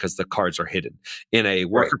from you because the cards are hidden. In a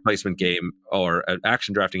worker placement game or an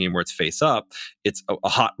action drafting game where it's face up, it's a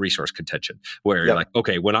hot resource contention where you're like,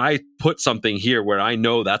 okay, when I put something here where I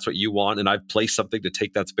know that's what you want and I've placed something to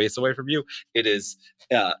take that space away from you, it is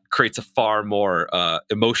creates a far more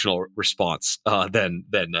emotional response than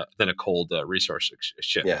a cold resource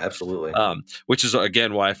shift. Yeah, absolutely. Which is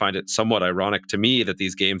again why I find it somewhat ironic to me that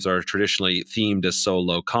these games are traditionally themed as so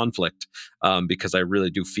low conflict, because I really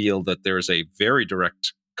do feel that there is a very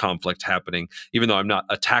direct conflict happening, even though I'm not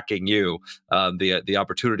attacking you. The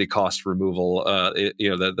opportunity cost removal,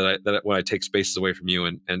 that when I take spaces away from you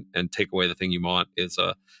and take away the thing you want is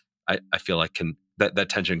I feel like that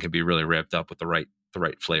tension can be really ramped up with the right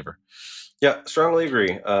flavor. Yeah, strongly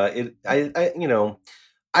agree.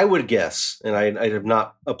 I would guess, and I have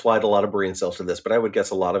not applied a lot of brain cells to this, but I would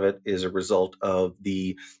guess a lot of it is a result of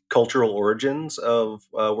the cultural origins of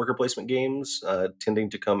worker placement games tending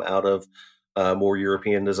to come out of more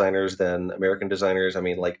European designers than American designers. I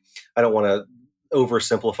mean, like, I don't want to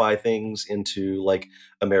oversimplify things into like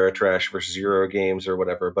Ameritrash versus Euro games or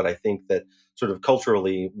whatever, but I think that sort of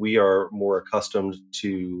culturally we are more accustomed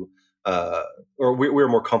to or we're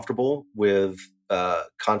more comfortable with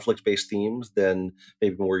conflict-based themes than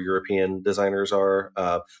maybe more European designers are.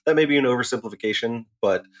 That may be an oversimplification,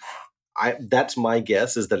 but that's my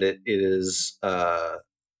guess, is that it is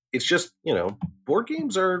it's just, board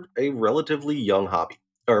games are a relatively young hobby,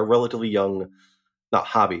 or a relatively young, not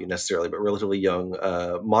hobby necessarily, but relatively young.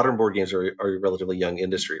 Modern board games are a relatively young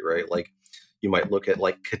industry, right? Like, you might look at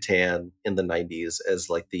like Catan in the 90s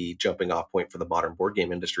as like the jumping off point for the modern board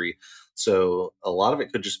game industry. So a lot of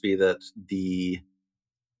it could just be that the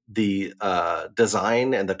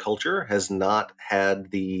design and the culture has not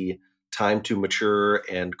had the time to mature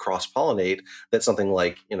and cross-pollinate that something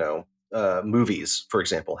like, movies, for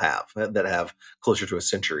example, that have closer to a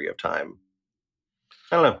century of time.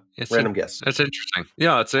 I don't know. Random guess. That's interesting.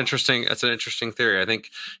 Yeah, it's interesting. It's an interesting theory. I think,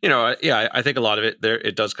 I think a lot of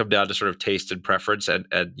it does come down to sort of taste and preference. And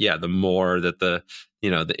the more that the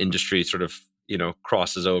industry sort of,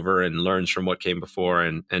 crosses over and learns from what came before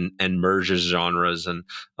and merges genres, and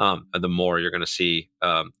the more you're going to see,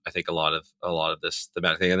 I think a lot of this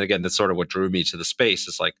thematic thing. And again, that's sort of what drew me to the space.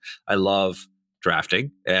 Is like, I love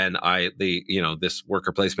drafting, and this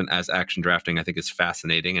worker placement as action drafting I think is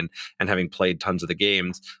fascinating, and having played tons of the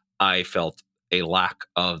games, I felt a lack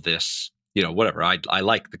of this, whatever. I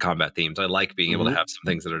like the combat themes. I like being able to have some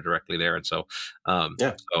things that are directly there, and so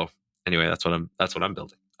so anyway, that's what I'm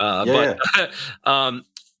building. So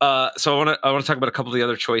I want to talk about a couple of the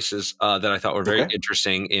other choices that I thought were very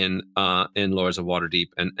interesting in Lords of Waterdeep,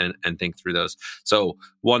 and think through those. So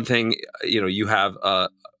one thing, you have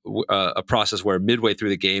a process where midway through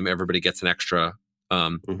the game, everybody gets an extra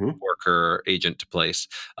worker agent to place,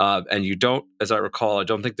 and you don't, as I recall, I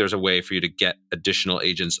don't think there's a way for you to get additional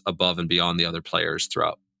agents above and beyond the other players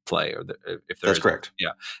throughout play, or if that's correct.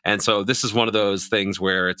 Yeah, and so this is one of those things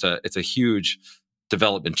where it's a huge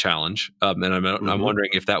development challenge, and I'm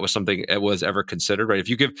wondering if that was something that was ever considered. Right, if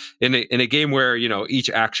you give in a game where each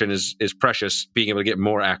action is precious, being able to get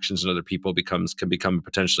more actions than other people can become a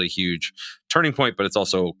potentially huge turning point, but it's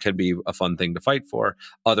also can be a fun thing to fight for.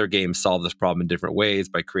 Other games solve this problem in different ways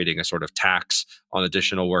by creating a sort of tax on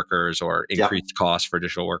additional workers or increased costs for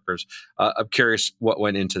additional workers. I'm curious what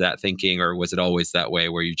went into that thinking, or was it always that way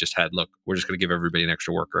where you just had, look, we're just going to give everybody an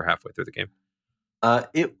extra worker halfway through the game?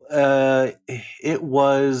 It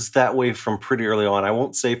was that way from pretty early on. I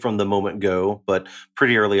won't say from the moment go, but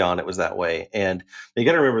pretty early on it was that way. And you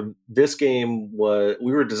got to remember,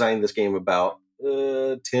 we were designing this game about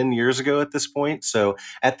 10 years ago at this point. So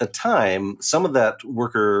at the time, some of that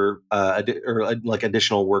worker like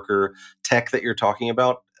additional worker tech that you're talking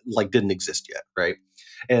about like didn't exist yet, right?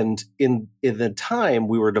 And in the time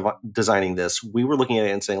we were designing this, we were looking at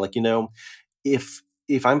it and saying, like, if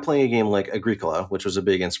if I'm playing a game like Agricola, which was a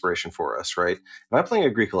big inspiration for us, right? If I'm playing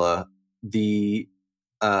Agricola, the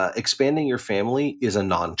expanding your family is a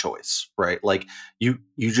non-choice, right? Like you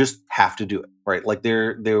just have to do it, right? Like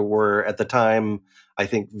there were at the time, I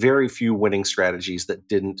think, very few winning strategies that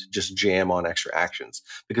didn't just jam on extra actions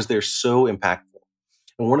because they're so impactful.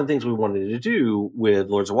 And one of the things we wanted to do with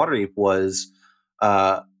Lords of Waterdeep was,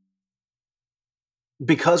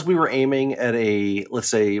 because we were aiming at a, let's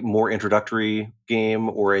say, more introductory game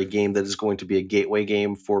or a game that is going to be a gateway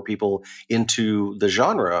game for people into the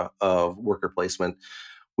genre of worker placement,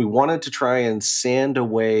 we wanted to try and sand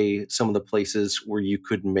away some of the places where you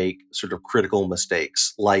could make sort of critical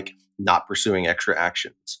mistakes, like not pursuing extra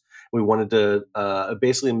actions. We wanted to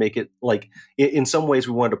basically make it like, in some ways,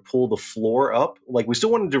 we wanted to pull the floor up. Like we still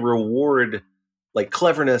wanted to reward like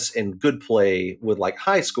cleverness and good play with like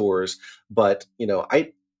high scores, but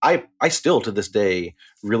I still to this day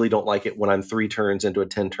really don't like it when I'm 3 turns into a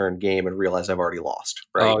 10-turn game and realize I've already lost.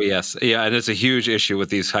 Right? Oh yes, yeah, and it's a huge issue with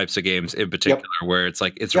these types of games in particular, where it's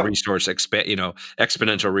like it's resource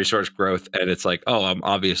exponential resource growth, and it's like, oh, I'm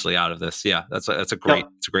obviously out of this. Yeah, that's a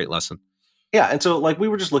great lesson. Yeah, and so like we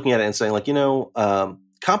were just looking at it and saying like,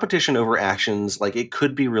 competition over actions, like it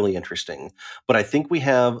could be really interesting, but I think we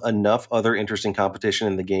have enough other interesting competition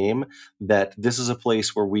in the game that this is a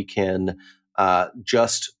place where we can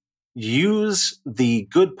just use the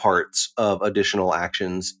good parts of additional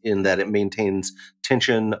actions in that it maintains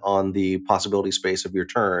tension on the possibility space of your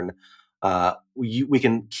turn. We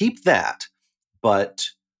can keep that, but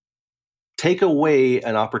take away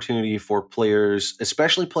an opportunity for players,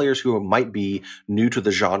 especially players who might be new to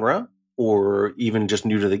the genre or even just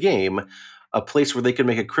new to the game, a place where they can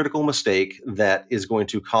make a critical mistake that is going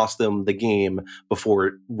to cost them the game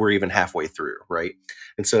before we're even halfway through, right?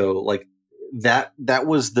 And so like that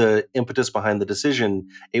was the impetus behind the decision.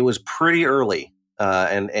 It was pretty early,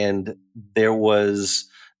 and there was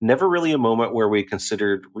never really a moment where we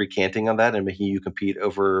considered recanting on that and making you compete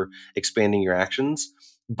over expanding your actions.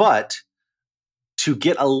 But to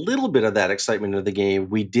get a little bit of that excitement into the game,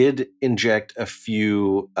 we did inject a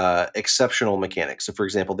few exceptional mechanics. So, for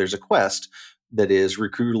example, there's a quest that is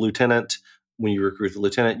recruit a lieutenant. When you recruit the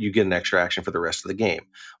lieutenant, you get an extra action for the rest of the game.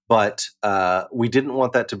 But we didn't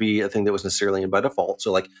want that to be a thing that was necessarily in by default.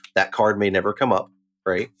 So, like, that card may never come up,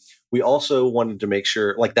 right? We also wanted to make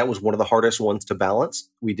sure, like, that was one of the hardest ones to balance.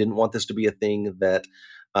 We didn't want this to be a thing that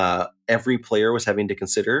every player was having to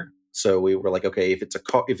consider. So we were like, okay, if it's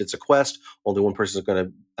a quest, only one person is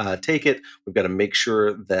going to take it. We've got to make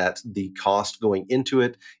sure that the cost going into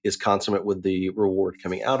it is consummate with the reward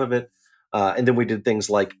coming out of it. And then we did things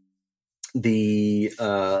like the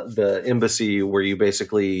embassy, where you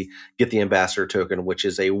basically get the ambassador token, which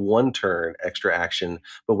is a 1-turn extra action,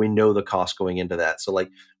 but we know the cost going into that. So like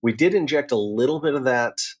we did inject a little bit of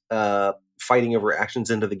that fighting over actions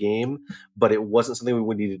into the game, but it wasn't something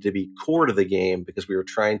we needed to be core to the game because we were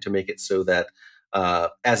trying to make it so that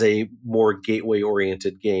as a more gateway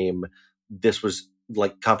oriented game, this was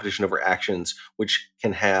like competition over actions, which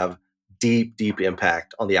can have deep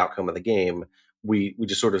impact on the outcome of the game. We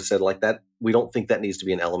just sort of said like that, we don't think that needs to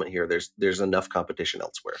be an element here. There's enough competition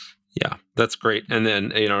elsewhere. Yeah, that's great. And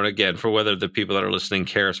then, and again, for whether the people that are listening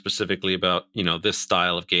care specifically about, this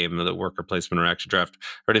style of game, the worker placement or action draft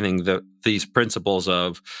or anything, these principles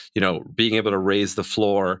of, being able to raise the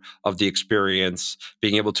floor of the experience,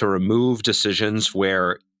 being able to remove decisions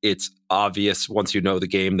where it's obvious once you know the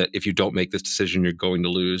game that if you don't make this decision, you're going to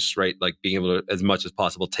lose, right? Like being able to, as much as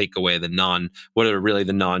possible, take away what are really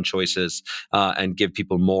the non-choices, and give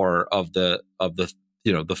people more of the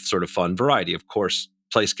the sort of fun variety. Of course,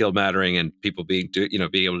 play skill mattering and people being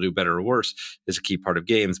able to do better or worse is a key part of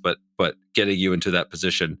games, but getting you into that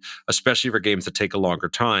position, especially for games that take a longer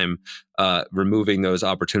time, removing those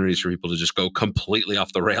opportunities for people to just go completely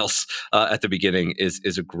off the rails at the beginning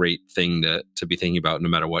is a great thing to be thinking about, no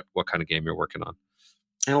matter what kind of game you're working on.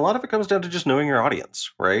 And a lot of it comes down to just knowing your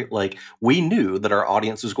audience, right? Like we knew that our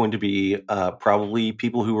audience was going to be probably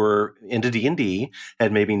people who were into D&D,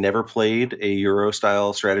 had maybe never played a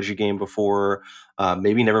Euro-style strategy game before,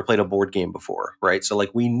 maybe never played a board game before, right? So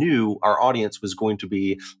like we knew our audience was going to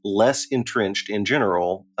be less entrenched in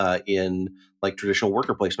general in like traditional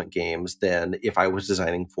worker placement games than if I was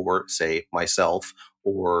designing for, say, myself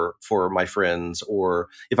or for my friends, or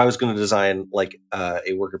if I was going to design like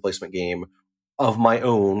a worker placement game of my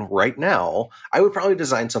own right now, I would probably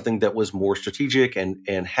design something that was more strategic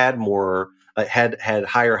and had more had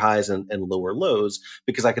higher highs and lower lows,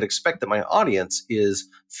 because I could expect that my audience is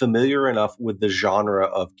familiar enough with the genre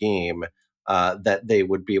of game that they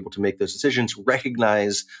would be able to make those decisions,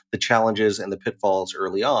 recognize the challenges and the pitfalls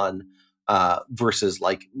early on. versus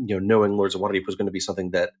like, knowing Lords of Waterdeep was going to be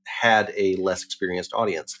something that had a less experienced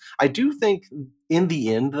audience. I do think in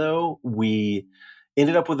the end, though, we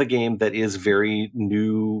ended up with a game that is very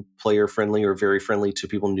new player friendly, or very friendly to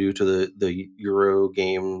people new to the Euro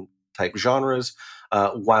game type genres,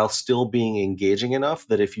 while still being engaging enough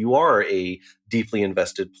that if you are a deeply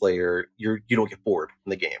invested player, you don't get bored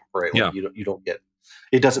in the game, right? Yeah. Like you don't get,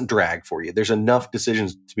 it doesn't drag for you. There's enough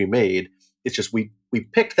decisions to be made. It's just we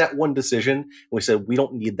picked that one decision and we said we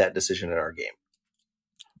don't need that decision in our game.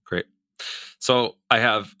 Great. So I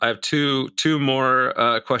have two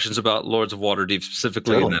more questions about Lords of Waterdeep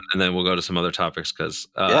specifically, Totally. and then we'll go to some other topics because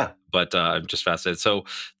But I'm just fascinated. So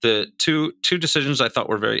the two decisions I thought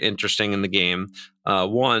were very interesting in the game.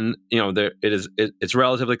 One, it's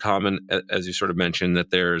relatively common, as you sort of mentioned,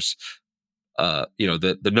 that there's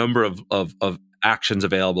the number of actions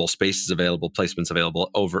available, spaces available, placements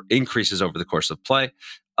available increases over the course of play.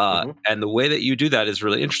 And the way that you do that is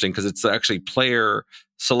really interesting because it's actually player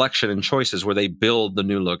selection and choices where they build the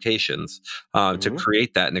new locations to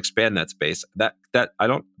create that and expand that space. That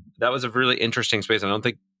was a really interesting space. I don't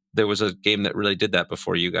think there was a game that really did that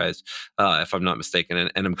before you guys, if I'm not mistaken.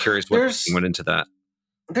 And I'm curious what went into that.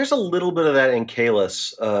 There's a little bit of that in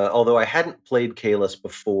Caelus, although I hadn't played Caelus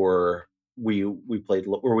before we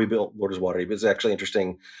built Lords of Waterdeep. It's actually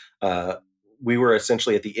interesting. We were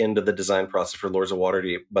essentially at the end of the design process for Lords of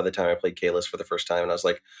Waterdeep by the time I played Caelus for the first time, and I was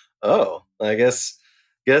like, "Oh, I guess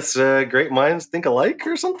great minds think alike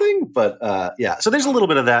or something." But yeah, so there's a little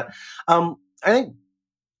bit of that. I think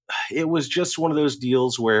it was just one of those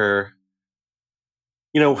deals where,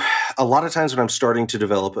 a lot of times when I'm starting to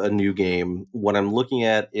develop a new game, what I'm looking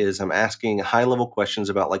at is I'm asking high-level questions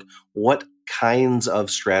about like what kinds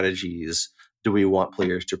of strategies do we want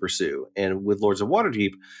players to pursue. And with Lords of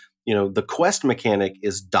Waterdeep, the quest mechanic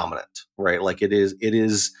is dominant, right? Like it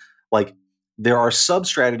is like there are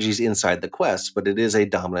sub-strategies inside the quest, but it is a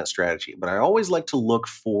dominant strategy. But I always like to look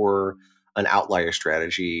for an outlier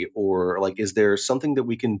strategy, or like, is there something that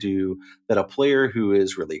we can do that a player who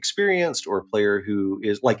is really experienced, or a player who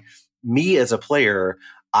is like me as a player,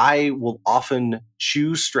 I will often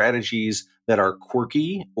choose strategies that are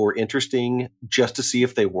quirky or interesting just to see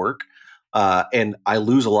if they work. And I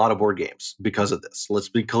lose a lot of board games because of this. Let's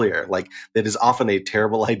be clear. Like, that is often a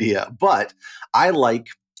terrible idea, but I like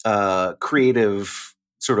creative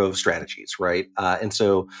sort of strategies, right? And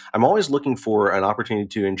so I'm always looking for an opportunity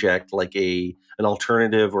to inject like an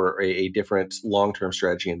alternative or a different long-term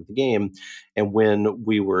strategy into the game. And when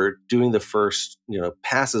we were doing the first,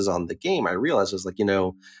 passes on the game, I realized I was like,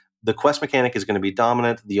 the quest mechanic is going to be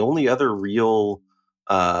dominant. The only other real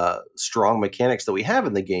strong mechanics that we have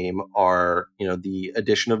in the game are, the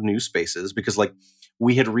addition of new spaces, because like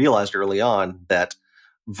we had realized early on that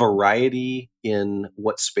variety in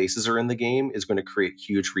what spaces are in the game is going to create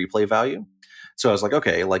huge replay value. So I was like,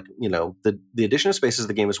 okay, like, the addition of spaces in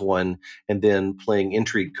the game is one, and then playing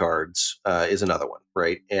intrigue cards is another one,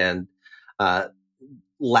 right? And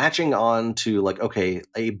latching on to like, okay,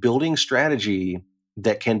 a building strategy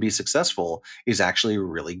that can be successful is actually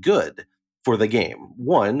really good for the game.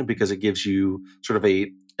 One, because it gives you sort of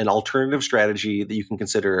an alternative strategy that you can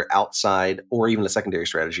consider outside, or even a secondary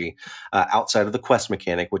strategy outside of the quest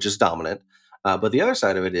mechanic, which is dominant. But the other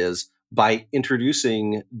side of it is, by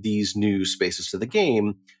introducing these new spaces to the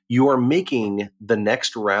game, you are making the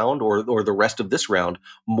next round or the rest of this round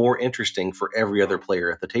more interesting for every other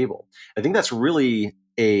player at the table. I think that's really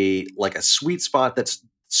a sweet spot that's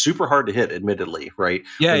super hard to hit, admittedly, right?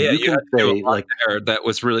 Yeah, you can say like there that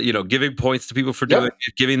was really, giving points to people for doing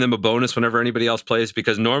it, giving them a bonus whenever anybody else plays,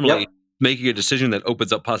 because normally making a decision that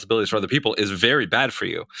opens up possibilities for other people is very bad for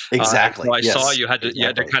you. Exactly. So I saw you had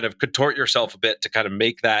to kind of contort yourself a bit to kind of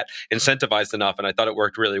make that incentivized enough, and I thought it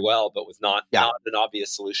worked really well, but was not an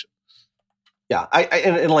obvious solution. Yeah,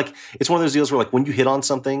 and like, it's one of those deals where like when you hit on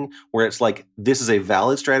something where it's like, this is a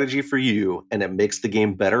valid strategy for you and it makes the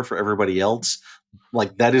game better for everybody else,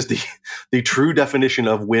 like that is the true definition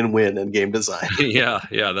of win-win in game design. yeah,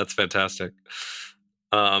 that's fantastic.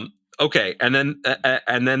 Okay, and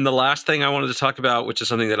then the last thing I wanted to talk about, which is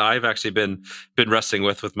something that I've actually been wrestling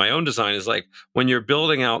with my own design, is like when you're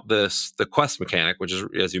building out the quest mechanic, which is,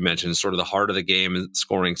 as you mentioned, sort of the heart of the game and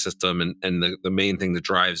scoring system, and the main thing that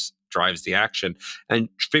drives the action, and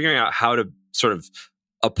figuring out how to sort of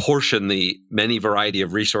apportion the many variety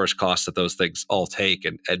of resource costs that those things all take,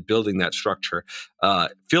 and building that structure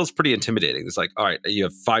feels pretty intimidating. It's like, all right, you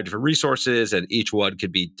have 5 different resources and each one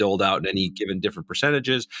could be doled out in any given different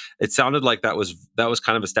percentages. It sounded like that was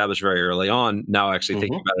kind of established very early on. Now actually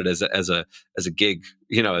thinking about it as a gig,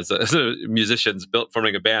 as a musicians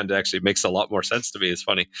forming a band, actually makes a lot more sense to me. It's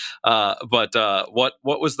funny. But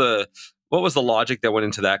what was the logic that went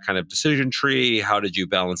into that kind of decision tree? How did you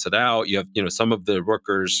balance it out? You have, some of the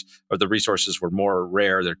workers or the resources were more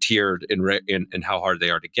rare. They're tiered in how hard they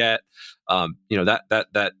are to get. That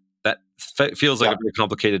feels like a very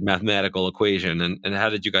complicated mathematical equation. And how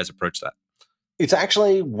did you guys approach that? It's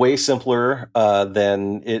actually way simpler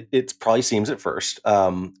than it probably seems at first.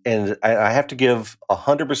 And I have to give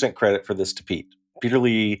 100% credit for this to Pete. Peter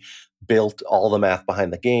Lee built all the math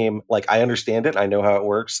behind the game. Like, I understand it. I know how it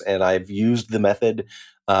works. And I've used the method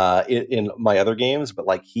in my other games, but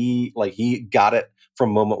he got it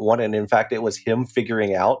from moment one. And in fact, it was him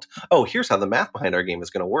figuring out, oh, here's how the math behind our game is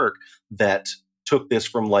going to work, that took this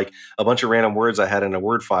from like a bunch of random words I had in a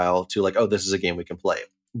Word file to like, oh, this is a game we can play.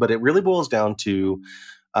 But it really boils down to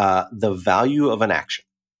the value of an action.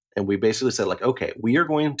 And we basically said, like, okay, we are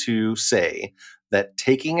going to say that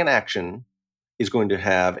taking an action is going to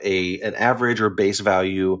have an average or base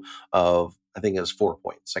value of, I think it was 4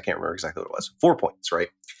 points. I can't remember exactly what it was. 4 points, right?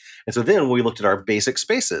 And so then we looked at our basic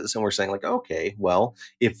spaces and we're saying, like, okay, well,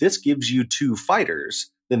 if this gives you 2 fighters,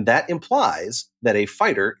 then that implies that a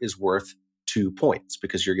fighter is worth 2 points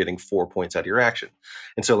because you're getting 4 points out of your action.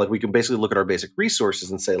 And so, like, we can basically look at our basic resources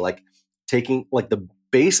and say, like, taking, like, the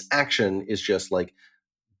base action is just like,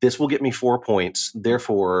 this will get me 4 points.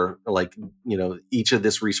 Therefore, like, each of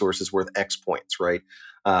this resource is worth X points, right?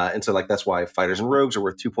 And so, like, that's why fighters and rogues are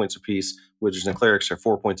worth 2 points apiece. Wizards and clerics are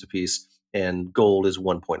 4 points apiece, and gold is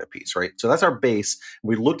 1 point apiece, right? So that's our base.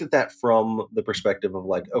 We looked at that from the perspective of,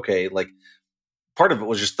 like, okay, like, part of it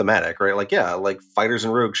was just thematic, right? Like, yeah, like fighters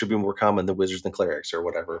and rogues should be more common than wizards and clerics or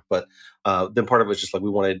whatever. But then part of it was just like we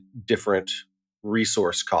wanted different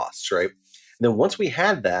resource costs, right? And then once we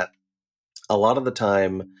had that, a lot of the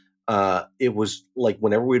time, it was like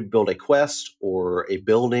whenever we'd build a quest or a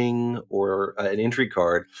building or an entry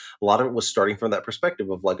card, a lot of it was starting from that perspective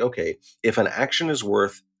of like, okay, if an action is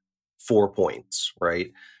worth 4 points,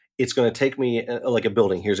 right? It's going to take me, like a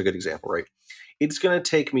building. Here's a good example, right? It's going to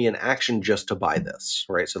take me an action just to buy this,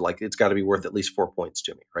 right? So like it's got to be worth at least 4 points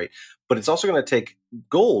to me, right? But it's also going to take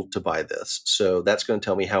gold to buy this. So that's going to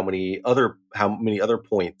tell me how many other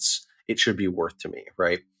points it should be worth to me,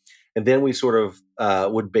 right? And then we sort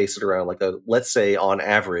of would base it around like let's say on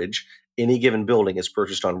average, any given building is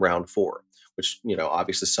purchased on round 4, which,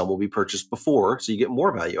 obviously some will be purchased before, so you get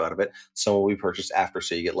more value out of it. Some will be purchased after,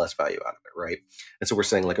 so you get less value out of it, right? And so we're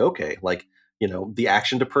saying like, okay, like, the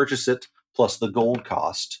action to purchase it plus the gold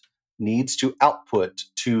cost needs to output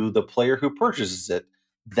to the player who purchases it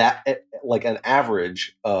that like an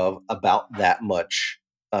average of about that much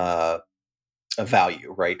a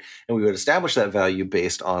value, right? And we would establish that value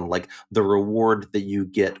based on like the reward that you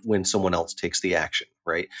get when someone else takes the action,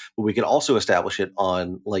 right? But we could also establish it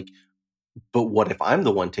on like, but what if I'm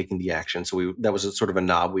the one taking the action? So that was a sort of a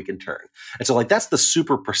knob we can turn. And so like that's the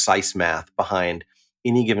super precise math behind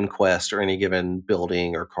any given quest or any given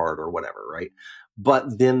building or card or whatever, right?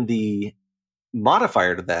 But then the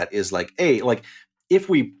modifier to that is like, like if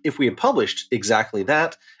we had published exactly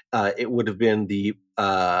that, it would have been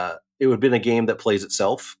it would have been a game that plays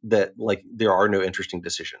itself, that like there are no interesting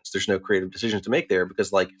decisions. There's no creative decisions to make there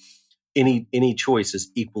because like any choice is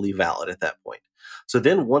equally valid at that point. So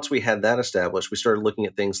then once we had that established, we started looking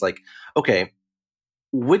at things like, okay,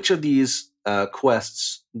 which of these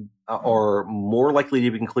quests are more likely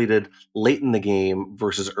to be completed late in the game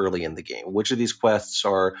versus early in the game? Which of these quests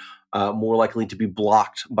are more likely to be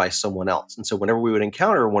blocked by someone else? And so whenever we would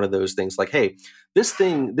encounter one of those things like, hey,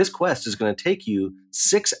 this quest is going to take you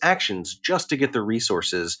 6 actions just to get the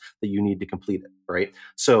resources that you need to complete it, right?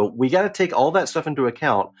 So we got to take all that stuff into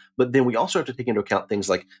account, but then we also have to take into account things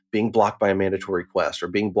like being blocked by a mandatory quest or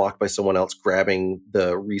being blocked by someone else grabbing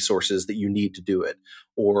the resources that you need to do it.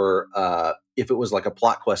 Or if it was like a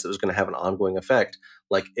plot quest that was going to have an ongoing effect,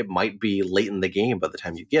 like it might be late in the game by the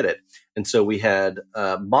time you get it. And so we had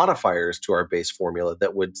modifiers to our base formula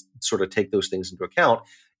that would sort of take those things into account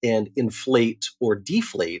and inflate or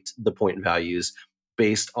deflate the point values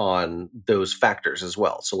based on those factors as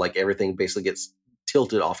well. So like everything basically gets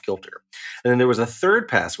tilted off kilter. And then there was a third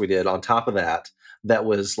pass we did on top of that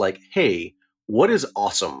was like, hey, what is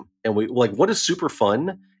awesome? And we like, what is super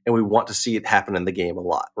fun and we want to see it happen in the game a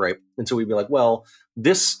lot, right? And so we'd be like, well,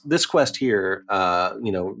 this quest here,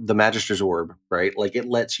 the Magister's Orb, right? Like it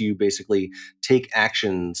lets you basically take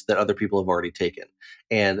actions that other people have already taken.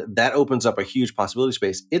 And that opens up a huge possibility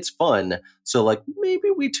space. It's fun. So like maybe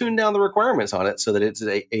we tune down the requirements on it so that it's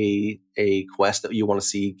a quest that you want to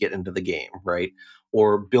see get into the game, right?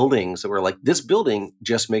 Or buildings that were like, this building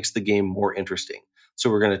just makes the game more interesting. So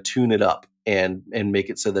we're going to tune it up and make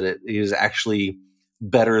it so that it is actually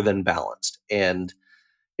better than balanced. And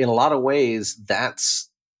in a lot of ways, that's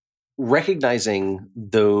recognizing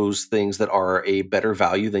those things that are a better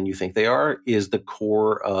value than you think they are is the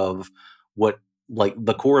core of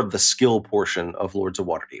the core of the skill portion of Lords of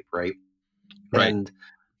Waterdeep, right? Right. And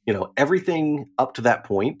everything up to that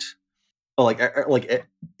point,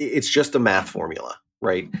 it's just a math formula,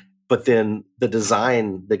 right? But then the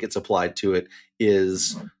design that gets applied to it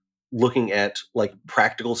is looking at like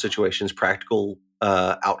practical situations, practical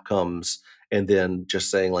outcomes, and then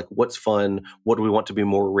just saying like, what's fun? What do we want to be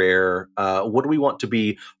more rare? What do we want to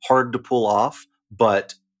be hard to pull off,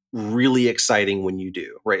 but really exciting when you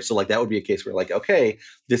do, right? So like that would be a case where like, okay,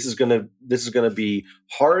 this is gonna be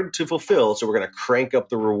hard to fulfill, so we're gonna crank up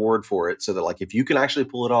the reward for it, so that like if you can actually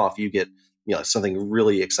pull it off, you get something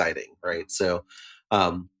really exciting, right? So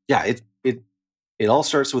it all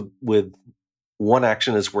starts with one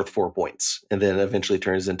action is worth 4 points, and then eventually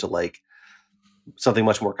turns into like something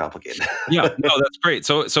much more complicated. Yeah, no, that's great.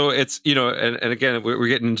 So it's, and again, we're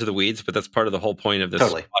getting into the weeds, but that's part of the whole point of this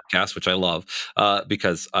podcast, which I love,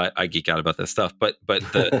 because I geek out about this stuff. But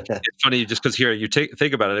it's funny just because here you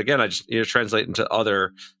think about it again, I just translate into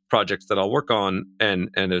other projects that I'll work on, and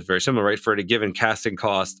it's very similar, right? For a given casting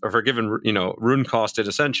cost, or for a given rune cost in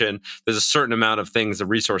Ascension, there's a certain amount of things, the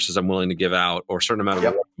resources I'm willing to give out, or a certain amount of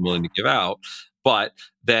work I'm willing to give out. But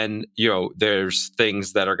then, there's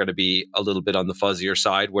things that are going to be a little bit on the fuzzier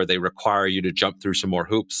side where they require you to jump through some more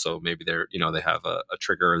hoops. So maybe they're, they have a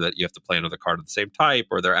trigger that you have to play another card of the same type,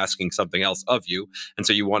 or they're asking something else of you. And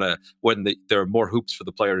so you want to, when there are more hoops for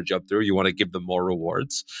the player to jump through, you want to give them more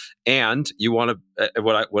rewards. And you want to,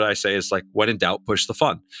 what I say is like, when in doubt, push the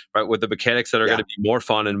fun, right? With the mechanics that are going to be more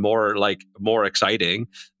fun and more exciting,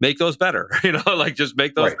 make those better, just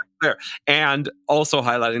make those there. And also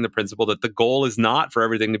highlighting the principle that the goal is not for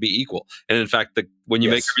everything to be equal. And in fact, when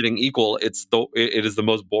you make everything equal, it is the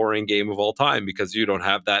most boring game of all time, because you don't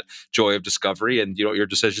have that joy of discovery, and your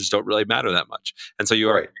decisions don't really matter that much. And so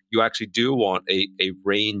you actually do want a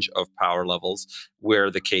range of power levels,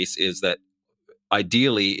 where the case is that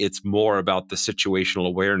ideally it's more about the situational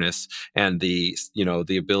awareness and the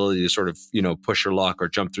ability to sort of push your luck or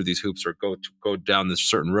jump through these hoops or go down this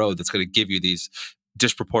certain road that's going to give you these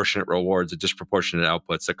disproportionate rewards and disproportionate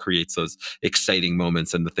outputs that creates those exciting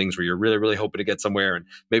moments and the things where you're really, really hoping to get somewhere, and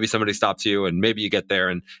maybe somebody stops you and maybe you get there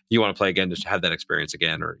and you want to play again to have that experience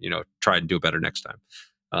again, or try and do it better next time.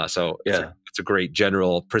 It's a great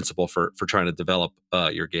general principle for trying to develop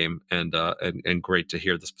your game, and great to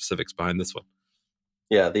hear the specifics behind this one.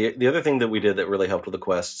 Yeah, the other thing that we did that really helped with the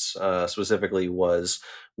quests specifically was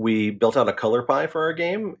we built out a color pie for our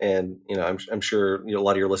game, and I'm sure a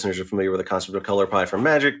lot of your listeners are familiar with the concept of color pie from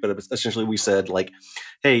Magic, but essentially we said like,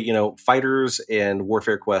 hey, fighters and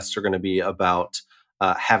warfare quests are going to be about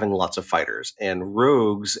having lots of fighters, and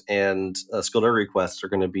rogues and Skullduggery quests are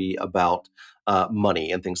going to be about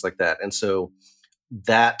money and things like that, and so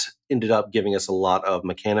that ended up giving us a lot of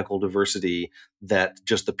mechanical diversity that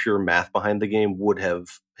just the pure math behind the game would have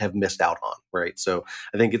missed out on, right? So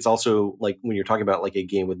I think it's also like when you're talking about like a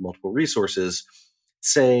game with multiple resources,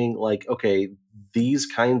 saying like, okay, these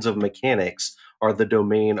kinds of mechanics are the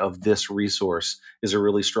domain of this resource is a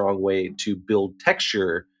really strong way to build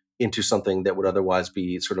texture into something that would otherwise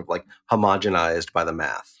be sort of like homogenized by the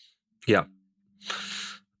math. Yeah.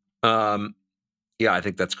 Yeah, I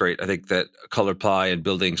think that's great. I think that color pie and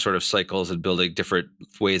building sort of cycles and building different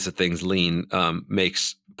ways that things lean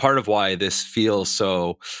makes part of why this feels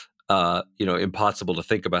so impossible to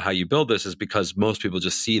think about how you build this, is because most people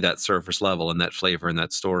just see that surface level and that flavor and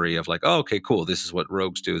that story of like, oh, okay, cool, this is what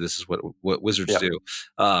rogues do, this is what wizards do,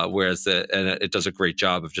 whereas it does a great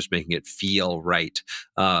job of just making it feel right,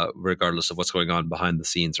 regardless of what's going on behind the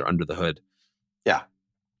scenes or under the hood. Yeah.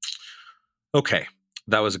 Okay.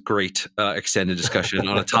 That was a great extended discussion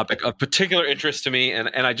on a topic of particular interest to me, and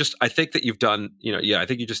I think that you've done, I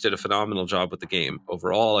think you just did a phenomenal job with the game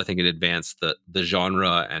overall. I think it advanced the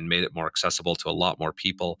genre and made it more accessible to a lot more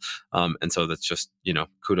people, and so that's just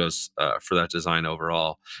kudos for that design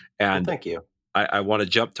overall. And well, thank you. I want to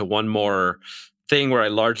jump to one more thing where I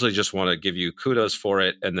largely just want to give you kudos for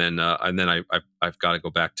it, and then I've got to go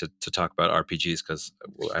back to talk about RPGs because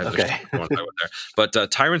I have Okay. going there.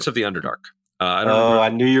 But Tyrants of the Underdark. I don't know. I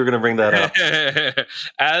knew you were going to bring that up.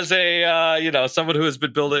 As a someone who has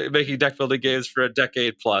been making deck building games for a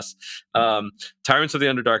decade plus, Tyrants of the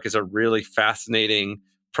Underdark is a really fascinating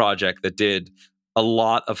project that did a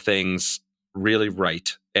lot of things really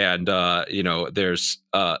right. And there's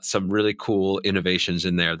some really cool innovations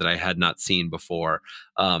in there that I had not seen before.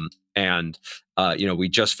 We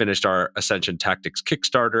just finished our Ascension Tactics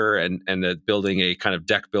Kickstarter and building a kind of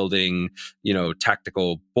deck building,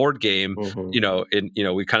 tactical board game.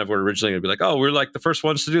 Mm-hmm. We kind of were originally going to be like, oh, we're like the first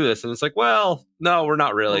ones to do this, and it's like, well, no, we're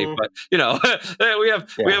not really. Mm-hmm. But we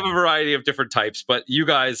have a variety of different types. But you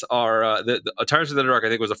guys are the Tyrants of the Underdark. I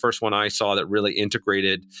think was the first one I saw that really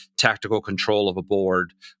integrated tactical control of a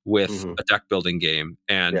board with a deck building game,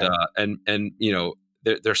 and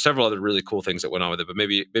there's several other really cool things that went on with it, but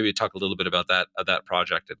maybe talk a little bit about that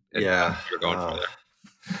project and what you're going for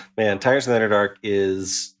there. Man, Tyrants of the Underdark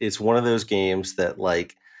it's one of those games that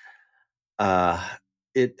like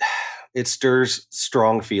it stirs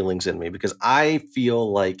strong feelings in me because I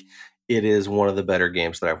feel like it is one of the better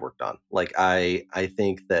games that I've worked on. Like I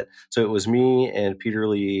think that so it was me and Peter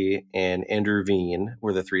Lee and Andrew Veen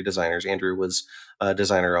were the three designers. Andrew was a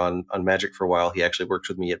designer on Magic for a while. He actually works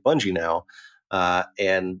with me at Bungie now.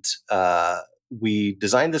 And we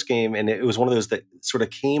designed this game, and it was one of those that sort of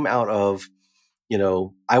came out of,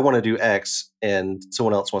 I want to do X and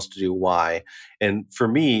someone else wants to do Y. And for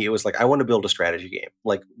me, it was like, I want to build a strategy game.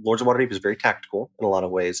 Like Lords of Waterdeep is very tactical in a lot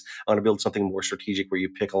of ways. I want to build something more strategic where you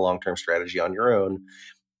pick a long-term strategy on your own.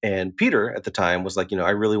 And Peter at the time was like,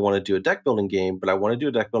 I really want to do a deck building game, but I want to do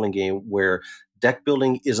a deck building game where deck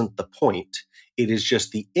building isn't the point. It is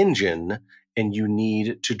just the engine. And you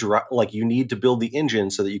need to build the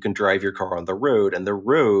engine so that you can drive your car on the road, and the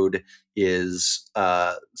road is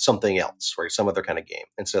something else, right? Some other kind of game.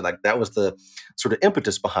 And so that was the sort of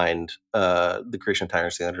impetus behind the creation of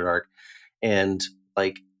Tyrants of the Underdark. And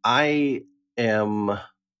like I am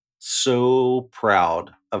so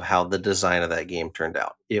proud of how the design of that game turned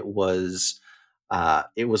out. It was a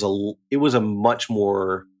much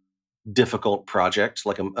more difficult project,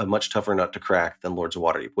 like a much tougher nut to crack than Lords of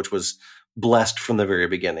Waterdeep, which was blessed from the very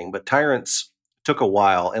beginning. But Tyrants took a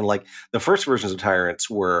while, and like the first versions of Tyrants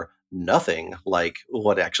were nothing like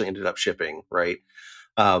what actually ended up shipping, right?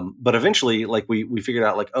 But eventually, like we figured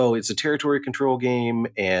out, like, oh, it's a territory control game,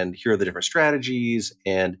 and here are the different strategies.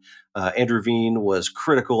 And Andrew Veen was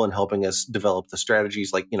critical in helping us develop the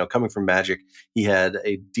strategies. Like, coming from Magic, he had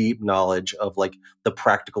a deep knowledge of like the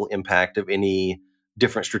practical impact of any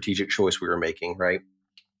different strategic choice we were making, right?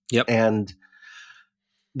 Yep. And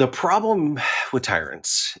the problem with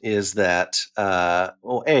Tyrants is that,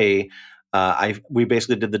 we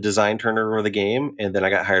basically did the design turnover of the game, and then I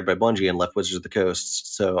got hired by Bungie and left Wizards of the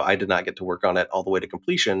Coast, so I did not get to work on it all the way to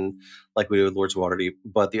completion like we did with Lords of Waterdeep.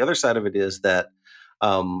 But the other side of it is that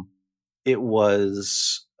it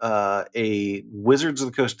was a Wizards of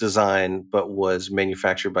the Coast design, but was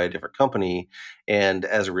manufactured by a different company. And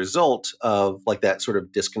as a result of like that sort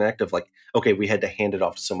of disconnect of like, okay, we had to hand it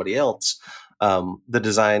off to somebody else. The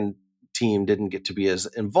design team didn't get to be as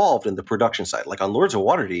involved in the production side. Like on Lords of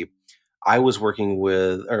Waterdeep, I was working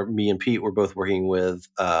with, or me and Pete were both working with,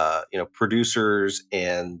 producers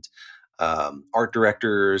and art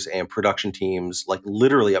directors and production teams, like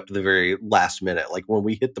literally up to the very last minute. Like when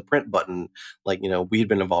we hit the print button, like, we had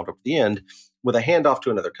been involved up at the end. With a handoff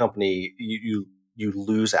to another company, you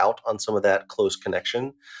lose out on some of that close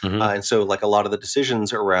connection. Mm-hmm. And so like a lot of the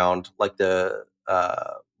decisions around like the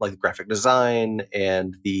graphic design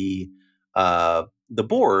and the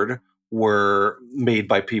board were made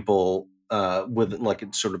by people with like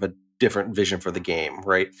sort of a different vision for the game,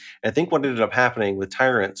 right? And I think what ended up happening with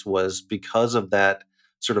Tyrants was because of that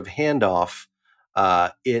sort of handoff,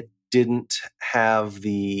 it didn't have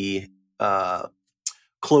the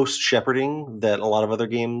close shepherding that a lot of other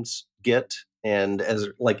games get. And as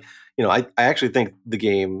like, I actually think the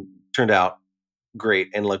game turned out great.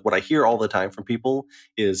 And like what I hear all the time from people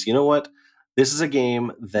is, you know what, this is a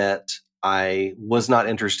game that I was not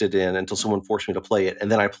interested in until someone forced me to play it.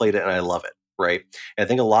 And then I played it and I love it. Right. And I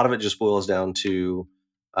think a lot of it just boils down to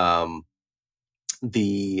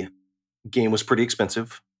the game was pretty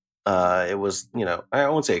expensive. It was, I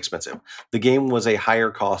won't say expensive. The game was a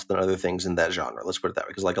higher cost than other things in that genre. Let's put it that way.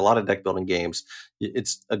 Because like a lot of deck building games,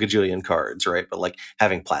 it's a gajillion cards, right? But like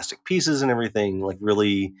having plastic pieces and everything, like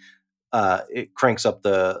really, it cranks up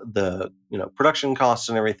the production costs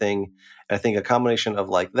and everything. And I think a combination of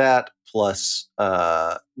like that plus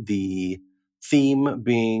the theme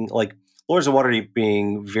being like Lords of Waterdeep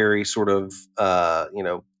being very sort of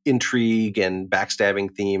intrigue and backstabbing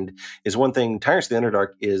themed is one thing. Tyrants of the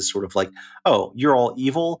Underdark is sort of like, oh, you're all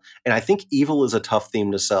evil, and I think evil is a tough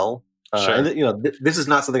theme to sell. Sure. And this is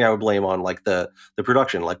not something I would blame on like the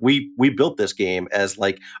production. Like we built this game as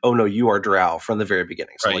like, oh no, you are Drow from the very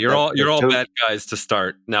beginning. So right, like you're all bad guys to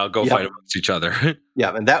start. Now go fight amongst each other.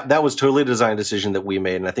 Yeah, and that was totally a design decision that we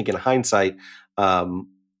made, and I think in hindsight,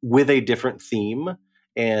 with a different theme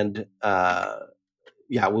and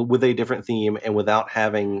with a different theme and without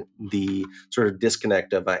having the sort of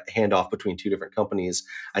disconnect of a handoff between two different companies,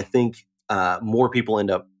 I think more people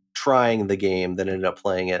end up trying the game than end up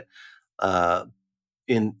playing it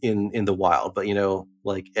in the wild. But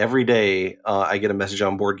like every day I get a message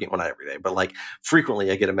on Board Game, well, not every day, but like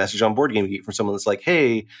frequently I get a message on Board Game Geek from someone that's like,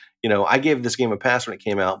 hey, I gave this game a pass when it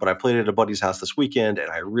came out, but I played it at a buddy's house this weekend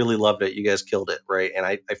and I really loved it. You guys killed it, right? And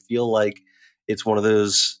I feel like it's one of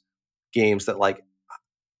those games that like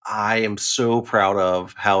I am so proud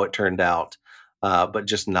of how it turned out, but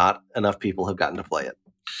just not enough people have gotten to play it.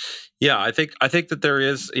 Yeah, I think that there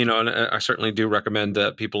is, and I certainly do recommend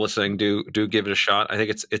that people listening do give it a shot. I think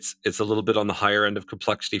it's a little bit on the higher end of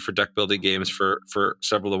complexity for deck building games for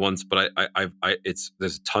several of the ones, but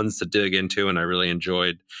there's tons to dig into, and I really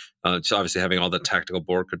enjoyed. Just obviously having all the tactical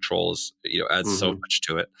board controls, adds so much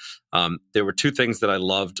to it. There were two things that I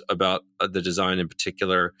loved about the design in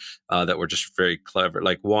particular that were just very clever.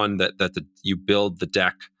 Like one that you build the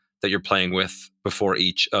deck that you're playing with before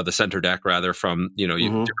each the center deck rather from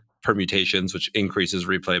different permutations, which increases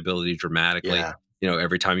replayability dramatically. Yeah.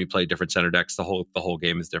 Every time you play different center decks, the whole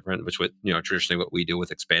game is different, which with traditionally what we do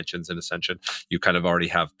with expansions and Ascension, you kind of already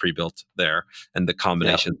have pre-built there, and the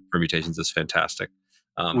combination of permutations is fantastic.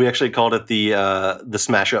 We actually called it the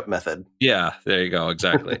smash up method. Yeah, there you go.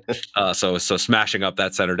 Exactly. So smashing up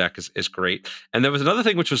that center deck is great. And there was another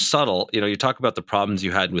thing which was subtle. You talk about the problems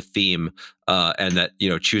you had with theme, and that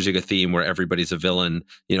choosing a theme where everybody's a villain,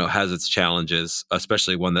 has its challenges,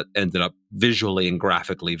 especially one that ended up visually and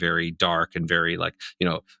graphically very dark and very like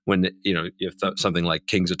when you have something like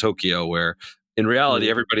Kings of Tokyo where in reality,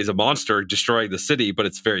 everybody's a monster destroying the city, but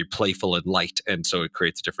it's very playful and light, and so it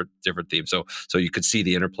creates a different theme. So you could see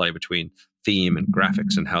the interplay between theme and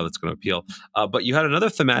graphics and how that's going to appeal. But you had another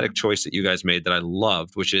thematic choice that you guys made that I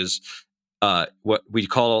loved, which is what we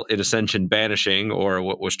call in Ascension banishing, or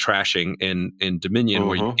what was trashing in Dominion,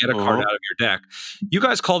 where you get a card out of your deck. You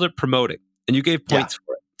guys called it promoting, and you gave points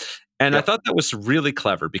for it. And I thought that was really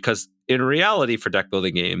clever because in reality for deck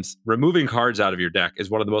building games, removing cards out of your deck is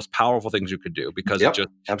one of the most powerful things you could do because it just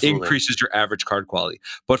increases your average card quality.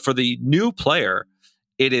 But for the new player,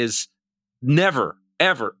 it is never,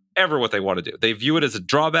 ever, ever what they want to do. They view it as a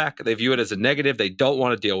drawback. They view it as a negative. They don't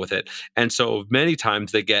want to deal with it. And so many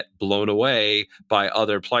times they get blown away by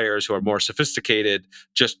other players who are more sophisticated,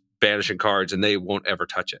 just banishing cards, and they won't ever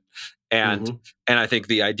touch it. And I think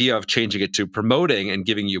the idea of changing it to promoting and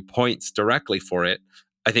giving you points directly for it,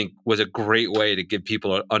 I think was a great way to give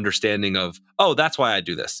people an understanding of, oh, that's why I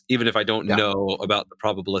do this, even if I don't know about the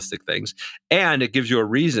probabilistic things. And it gives you a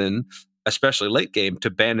reason, especially late game, to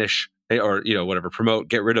banish or promote,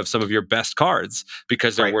 get rid of some of your best cards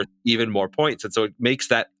because they're worth even more points. And so it makes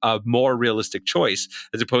that a more realistic choice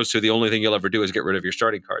as opposed to the only thing you'll ever do is get rid of your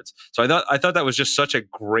starting cards. So I thought that was just such a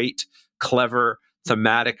great, clever,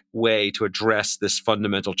 thematic way to address this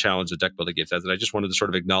fundamental challenge that deck building games has. And I just wanted to sort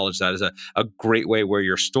of acknowledge that as a great way where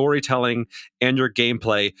your storytelling and your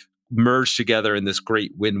gameplay merge together in this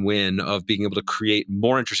great win-win of being able to create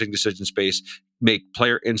more interesting decision space, make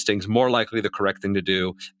player instincts more likely the correct thing to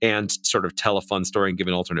do, and sort of tell a fun story and give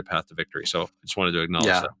an alternate path to victory. So I just wanted to acknowledge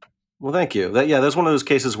that. Well, thank you. That's one of those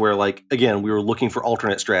cases where, like, again, we were looking for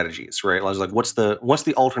alternate strategies, right? I was like, what's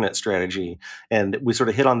the alternate strategy? And we sort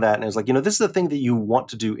of hit on that, and it was like, this is the thing that you want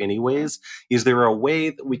to do anyways. Is there a way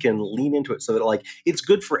that we can lean into it so that, like, it's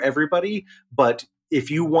good for everybody, but if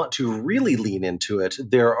you want to really lean into it,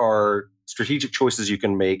 there are strategic choices you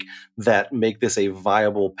can make that make this a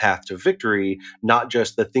viable path to victory, not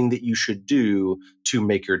just the thing that you should do to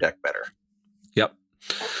make your deck better. Yep.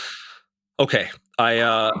 Okay.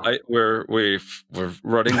 We're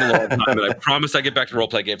running a long time, and I promised I'd get back to role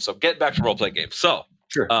play games. So get back to role play games. So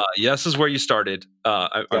sure. This is where you started.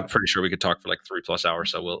 I'm pretty sure we could talk for like 3+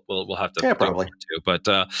 hours. So we'll have to probably too. But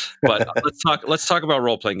let's talk about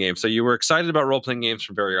role playing games. So you were excited about role playing games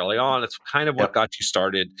from very early on. It's kind of what got you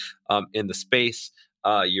started in the space.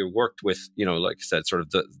 You worked with, like I said, sort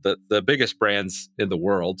of the biggest brands in the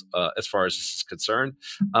world as far as this is concerned.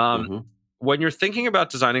 When you're thinking about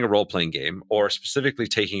designing a role-playing game, or specifically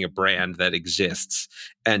taking a brand that exists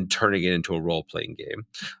and turning it into a role-playing game,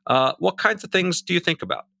 what kinds of things do you think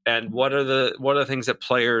about? and what are the things that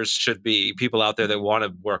players should be, people out there that want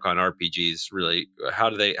to work on RPGs, really, how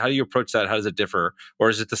do you approach that? How does it differ, or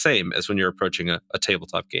is it the same as when you're approaching a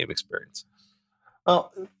tabletop game experience?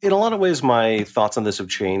 Well, in a lot of ways, my thoughts on this have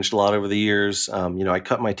changed a lot over the years. I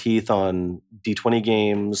cut my teeth on D20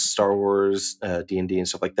 games, Star Wars, D&D, and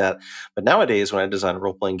stuff like that. But nowadays, when I design a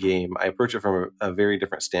role-playing game, I approach it from a very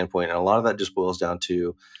different standpoint. And a lot of that just boils down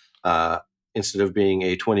to, instead of being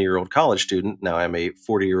a 20-year-old college student, now I'm a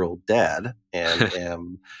 40-year-old dad,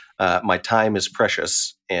 and my time is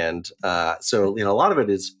precious. And so, a lot of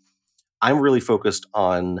it is I'm really focused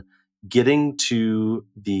on getting to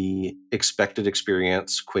the expected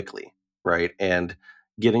experience quickly, right? And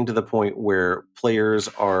getting to the point where players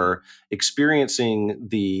are experiencing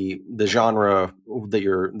the genre that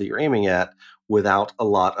you're aiming at without a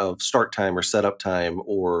lot of start time or setup time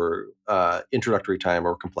or introductory time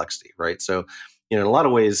or complexity, right? So, in a lot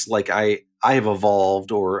of ways, like I have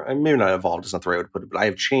evolved, or maybe not evolved is not the right way to put it, but I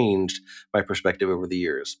have changed my perspective over the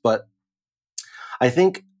years. But I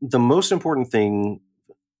think the most important thing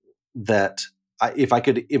that if I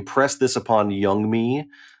could impress this upon young me,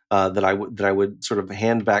 that I would sort of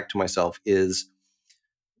hand back to myself, is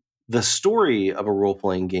the story of a role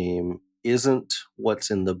playing game isn't what's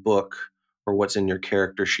in the book or what's in your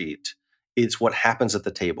character sheet. It's what happens at the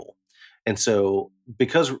table. And so,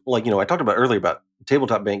 because I talked about earlier about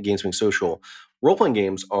tabletop games being social, role playing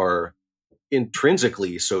games are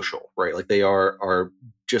intrinsically social, right? Like they are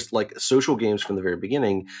just like social games from the very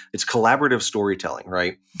beginning. It's collaborative storytelling,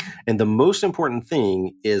 right? And the most important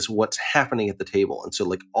thing is what's happening at the table. And so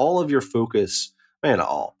like all of your focus, not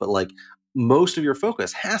all, but like most of your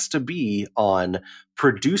focus has to be on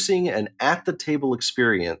producing an at the table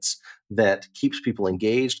experience that keeps people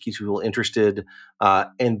engaged, keeps people interested,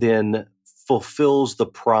 and then fulfills the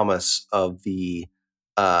promise of the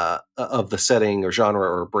setting or genre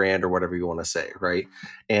or brand or whatever you want to say, right?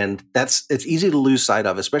 And it's easy to lose sight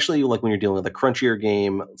of, especially like when you're dealing with a crunchier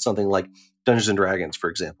game, something like Dungeons and Dragons, for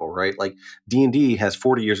example, right? Like D&D has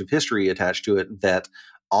 40 years of history attached to it that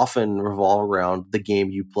often revolve around the game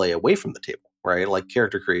you play away from the table, right? Like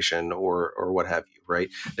character creation or what have you, right?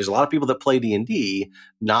 There's a lot of people that play D&D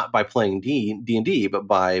not by playing D&D, but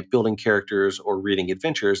by building characters or reading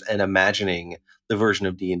adventures and imagining the version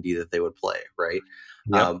of D&D that they would play, right?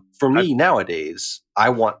 Yep. For me nowadays, I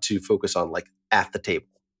want to focus on like at the table.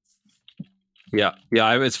 Yeah.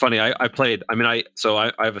 It's funny. I played. I mean, I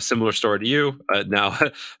have a similar story to you now,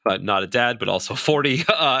 but not a dad, but also 40.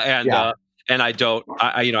 And I don't.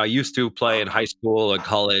 I used to play in high school and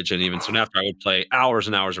college, and even soon after, I would play hours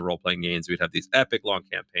and hours of role playing games. We'd have these epic long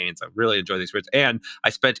campaigns. I really enjoyed the experience, and I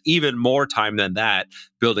spent even more time than that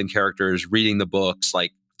building characters, reading the books,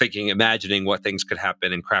 like thinking, imagining what things could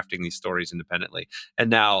happen, and crafting these stories independently. And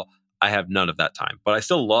now I have none of that time, but I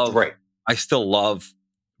still love. Right. I still love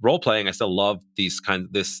role playing. I still love these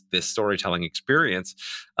this storytelling experience,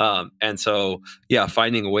 and so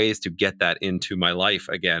finding ways to get that into my life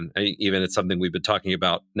again. Even it's something we've been talking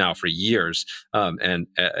about now for years, and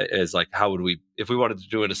is like, how would we, if we wanted to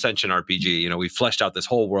do an Ascension RPG? We fleshed out this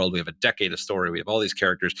whole world. We have a decade of story. We have all these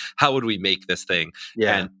characters. How would we make this thing?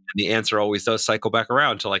 Yeah. And the answer always does cycle back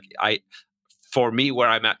around to like, for me, where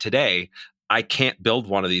I'm at today, I can't build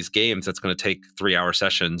one of these games that's going to take 3-hour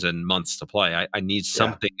sessions and months to play. I need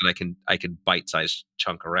something that I can bite-sized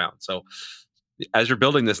chunk around. So as you're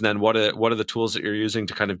building this, then what are the tools that you're using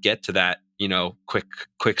to kind of get to that,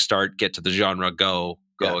 quick start, get to the genre, go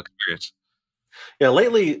experience? Yeah,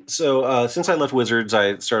 lately, so since I left Wizards,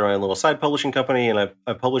 I started my own little side publishing company, and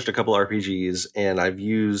I've published a couple RPGs, and I've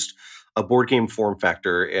used a board game form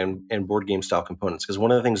factor and board game style components. Because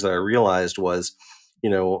one of the things that I realized was,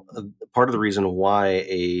 part of the reason why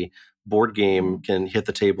a board game can hit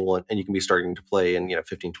the table and you can be starting to play in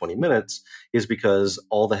 15, 20 minutes is because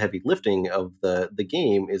all the heavy lifting of the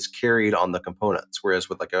game is carried on the components. Whereas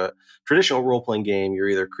with like a traditional role-playing game, you're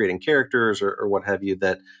either creating characters or what have you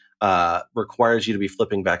that requires you to be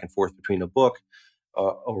flipping back and forth between a book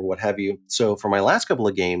or what have you. So for my last couple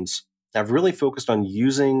of games, I've really focused on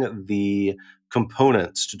using the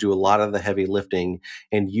components to do a lot of the heavy lifting,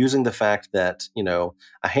 and using the fact that,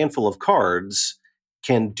 a handful of cards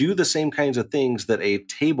can do the same kinds of things that a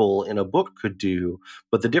table in a book could do.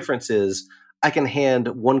 But the difference is I can hand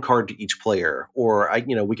one card to each player, or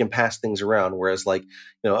we can pass things around. Whereas like,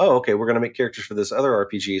 oh, okay, we're going to make characters for this other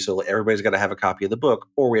RPG. So everybody's got to have a copy of the book,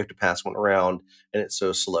 or we have to pass one around, and it's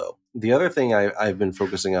so slow. The other thing I've been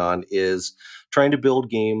focusing on is trying to build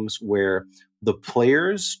games where the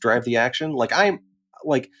players drive the action. I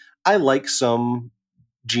like some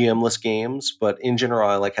GM-less games, but in general,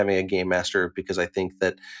 I like having a game master because I think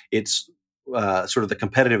that it's sort of the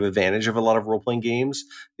competitive advantage of a lot of role playing games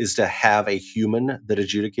is to have a human that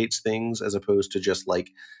adjudicates things as opposed to just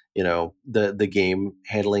like, the game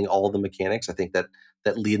handling all the mechanics. I think that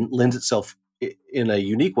lends itself in a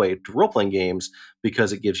unique way to role playing games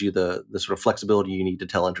because it gives you the sort of flexibility you need to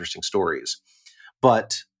tell interesting stories.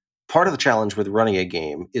 But part of the challenge with running a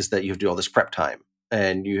game is that you have to do all this prep time.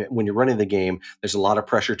 And when you're running the game, there's a lot of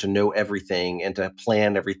pressure to know everything and to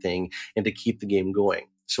plan everything and to keep the game going.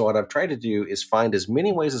 So what I've tried to do is find as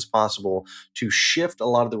many ways as possible to shift a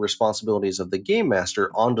lot of the responsibilities of the game master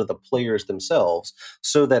onto the players themselves,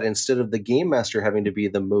 so that instead of the game master having to be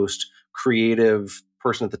the most creative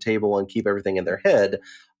person at the table and keep everything in their head,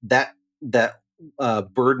 that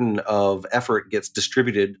burden of effort gets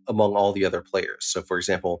distributed among all the other players. So, for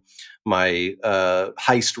example, my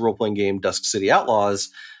heist role-playing game, Dusk City Outlaws,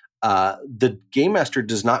 the game master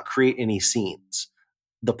does not create any scenes.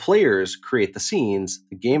 The players create the scenes.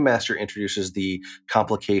 The game master introduces the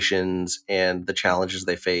complications and the challenges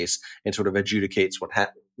they face and sort of adjudicates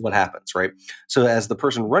what happens, right? So as the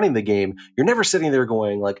person running the game, you're never sitting there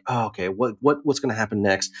going like, oh, okay, what's going to happen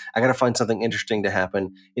next? I got to find something interesting to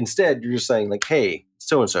happen. Instead, you're just saying like, hey,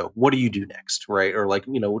 so-and-so, what do you do next, right? Or like,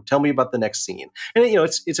 tell me about the next scene. And,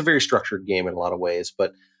 it's a very structured game in a lot of ways,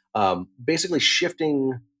 but basically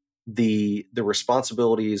shifting the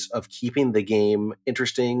responsibilities of keeping the game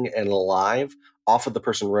interesting and alive off of the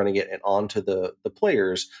person running it and onto the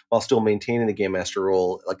players while still maintaining the game master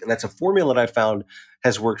role. Like, that's a formula that I found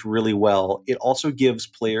has worked really well. It also gives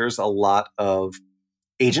players a lot of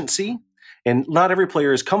agency, and not every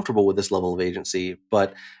player is comfortable with this level of agency,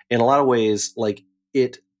 but in a lot of ways, like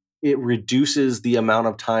it reduces the amount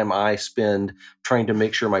of time I spend trying to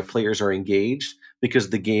make sure my players are engaged, because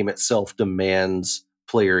the game itself demands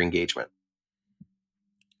player engagement.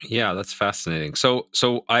 Yeah, that's fascinating. So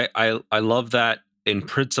I love that in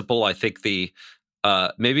principle. I think the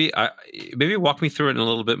maybe walk me through it in a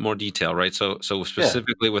little bit more detail, right? So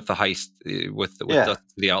specifically with the heist, with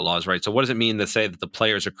the Outlaws, right? So what does it mean to say that the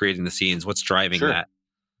players are creating the scenes? What's driving that?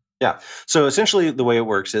 Yeah. So essentially the way it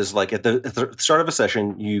works is like at the start of a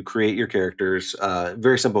session, you create your characters,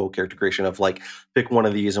 very simple character creation of like, pick one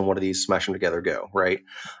of these and one of these, smash them together, go, right?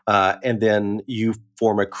 And then you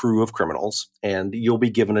form a crew of criminals and you'll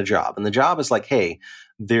be given a job. And the job is like, hey,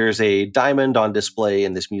 there's a diamond on display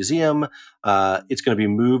in this museum. It's going to be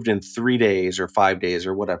moved in 3 days or 5 days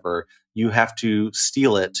or whatever. You have to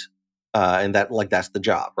steal it. And that's the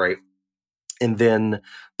job, right? And then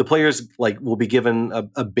the players will be given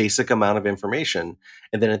a basic amount of information.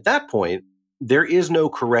 And then at that point, there is no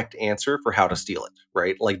correct answer for how to steal it,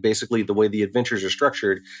 right? Like basically the way the adventures are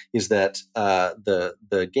structured is that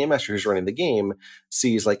the game master who's running the game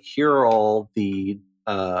sees like, here are all the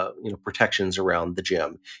protections around the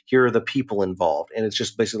gym. Here are the people involved. And it's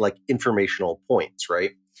just basically like informational points,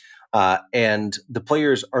 right? And the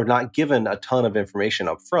players are not given a ton of information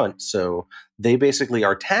up front. So they basically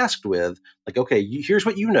are tasked with like, okay, here's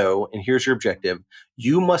what you know, and here's your objective.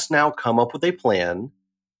 You must now come up with a plan,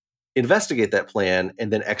 investigate that plan,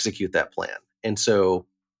 and then execute that plan. And so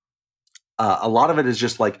a lot of it is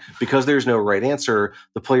just like, because there's no right answer,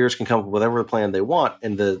 the players can come up with whatever plan they want.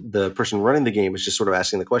 And the person running the game is just sort of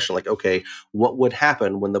asking the question like, okay, what would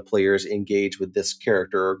happen when the players engage with this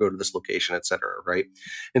character or go to this location, et cetera, right?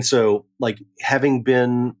 And so like having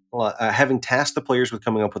tasked the players with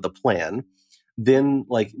coming up with a plan, then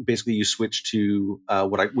like basically you switch to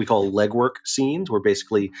what we call legwork scenes, where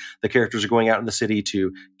basically the characters are going out in the city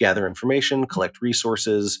to gather information, collect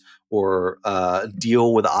resources, or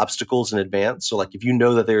deal with obstacles in advance. So like if you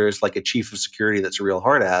know that there's like a chief of security that's a real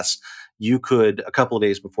hard ass, you could a couple of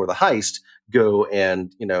days before the heist go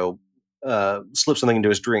and slip something into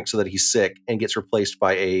his drink so that he's sick and gets replaced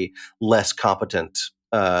by a less competent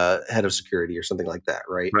head of security or something like that,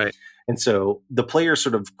 right? Right. And so the players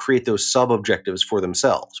sort of create those sub-objectives for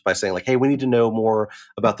themselves by saying like, hey, we need to know more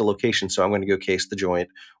about the location, so I'm going to go case the joint.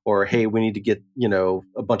 Or, hey, we need to get,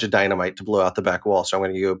 a bunch of dynamite to blow out the back wall, so I'm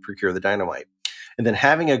going to go procure the dynamite. And then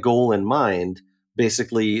having a goal in mind,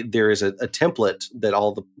 basically there is a template that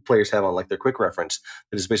all the players have on like their quick reference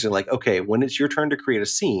that is basically like, okay, when it's your turn to create a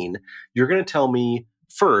scene, you're going to tell me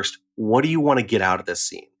first, what do you want to get out of this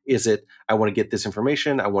scene? Is it, I want to get this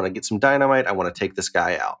information, I want to get some dynamite, I want to take this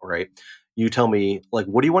guy out, right? You tell me, like,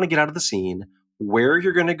 what do you want to get out of the scene, where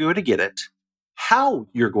you're going to go to get it, how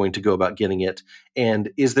you're going to go about getting it, and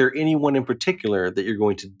is there anyone in particular that you're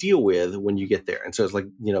going to deal with when you get there? And so it's like,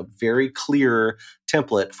 very clear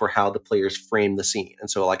template for how the players frame the scene. And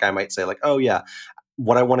so like I might say like, oh yeah,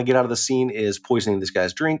 what I want to get out of the scene is poisoning this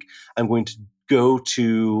guy's drink. I'm going to go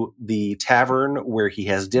to the tavern where he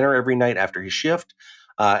has dinner every night after his shift.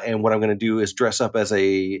 And what I'm going to do is dress up as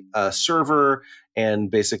a server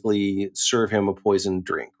and basically serve him a poisoned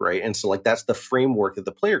drink, right? And so like that's the framework that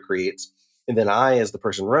the player creates. And then I, as the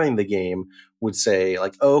person running the game, would say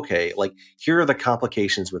like, oh, okay, like here are the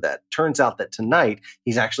complications with that. Turns out that tonight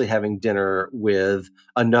he's actually having dinner with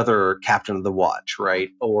another captain of the watch, right?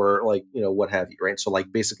 Or like, what have you, right? So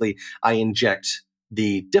like basically I inject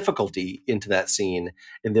the difficulty into that scene.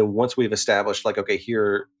 And then once we've established like, okay,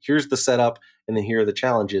 here's the setup and then here are the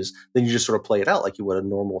challenges, then you just sort of play it out like you would a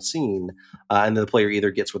normal scene. And then the player either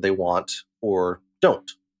gets what they want or don't,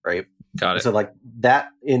 right? Got it. So like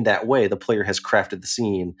that, in that way, the player has crafted the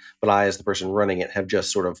scene, but I, as the person running it, have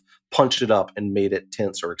just sort of punched it up and made it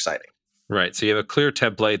tense or exciting. Right. So you have a clear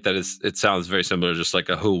template that it sounds very similar, just like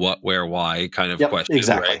a who, what, where, why kind of question.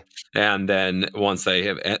 Exactly. Right? And then once they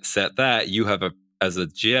have set that, you have as a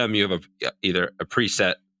GM, you have either a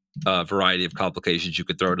preset variety of complications you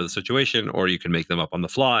could throw to the situation, or you can make them up on the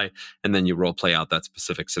fly, and then you role play out that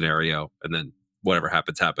specific scenario, and then whatever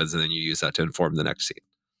happens, and then you use that to inform the next scene.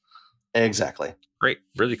 Exactly. Great.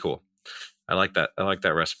 Really cool. I like that. I like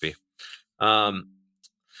that recipe.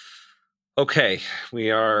 Okay,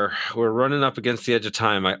 we're running up against the edge of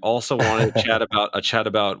time. I also wanted to chat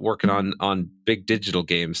about working on big digital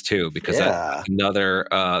games too, because that's another.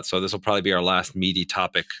 So this will probably be our last meaty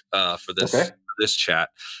topic for this chat.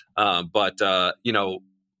 But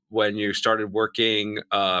when you started working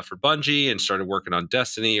for Bungie and started working on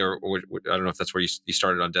Destiny, or I don't know if that's where you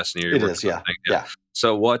started on Destiny. Or it is, yeah.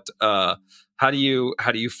 So what? How do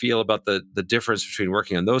you feel about the difference between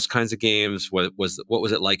working on those kinds of games? What was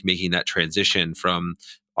it like making that transition from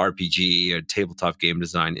RPG and tabletop game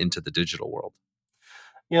design into the digital world?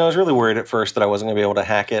 I was really worried at first that I wasn't going to be able to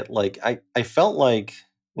hack it. Like I felt like,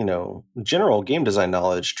 general game design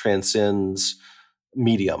knowledge transcends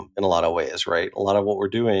medium in a lot of ways, right? A lot of what we're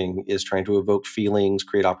doing is trying to evoke feelings,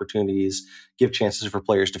 create opportunities, give chances for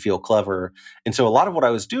players to feel clever. And so a lot of what I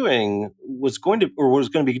was doing was going to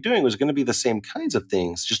be the same kinds of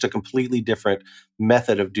things, just a completely different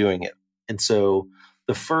method of doing it. And so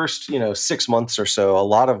the first, 6 months or so, a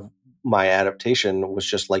lot of my adaptation was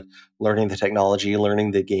just like learning the technology,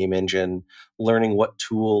 learning the game engine, learning what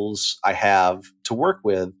tools I have to work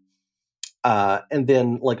with. And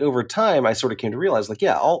then like over time, I sort of came to realize like,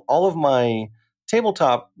 yeah, all of my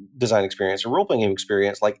tabletop design experience or role-playing game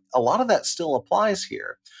experience, like a lot of that still applies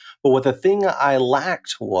here. But what the thing I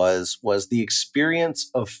lacked was the experience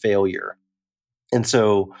of failure. And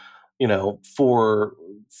so, for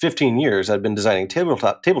 15 years, I'd been designing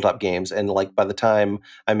tabletop games. And like by the time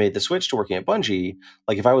I made the switch to working at Bungie,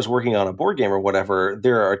 like if I was working on a board game or whatever,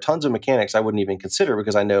 there are tons of mechanics I wouldn't even consider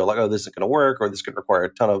because I know like, oh, this isn't going to work, or this could require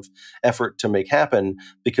a ton of effort to make happen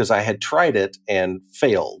because I had tried it and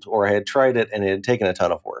failed, or I had tried it and it had taken a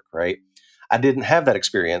ton of work, right? I didn't have that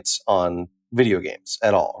experience on video games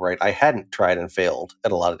at all, right? I hadn't tried and failed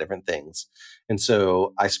at a lot of different things. And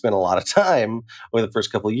so I spent a lot of time over the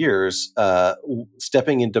first couple of years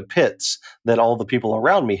stepping into pits that all the people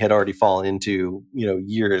around me had already fallen into,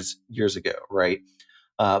 years ago, right?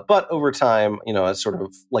 But over time, I sort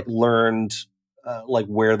of like learned like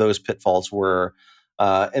where those pitfalls were.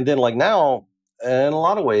 And then like now, in a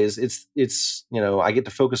lot of ways, it's I get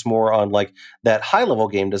to focus more on like that high level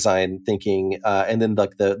game design thinking, and then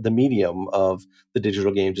like the medium of the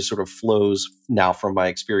digital game just sort of flows now from my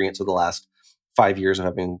experience of the last 5 years of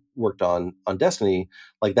having worked on Destiny.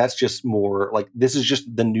 Like that's just more like this is just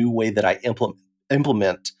the new way that I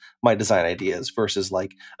implement my design ideas versus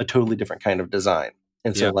like a totally different kind of design.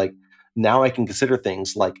 And so like now I can consider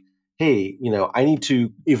things like, hey, I need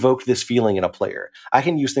to evoke this feeling in a player. I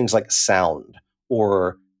can use things like sound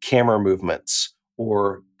or camera movements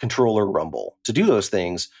or controller rumble to do those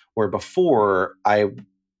things, where before I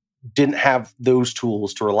didn't have those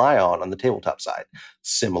tools to rely on the tabletop side.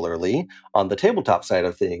 Similarly, on the tabletop side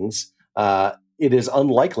of things, it is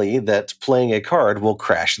unlikely that playing a card will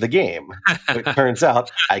crash the game. It turns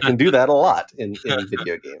out I can do that a lot in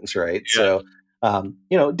video games, right? Yeah. So,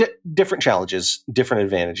 different challenges, different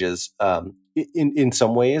advantages. In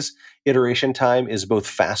some ways, iteration time is both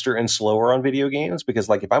faster and slower on video games because,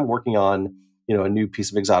 like, if I'm working on, a new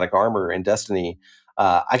piece of exotic armor in Destiny,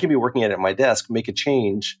 I can be working at my desk, make a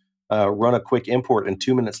change, run a quick import, and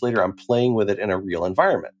 2 minutes later, I'm playing with it in a real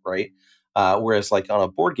environment, right? Whereas, like on a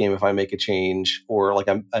board game, if I make a change or like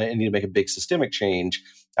I need to make a big systemic change,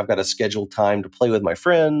 I've got a scheduled time to play with my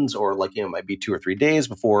friends, or like, it might be 2 or 3 days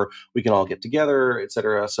before we can all get together, et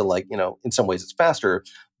cetera. So like, in some ways it's faster,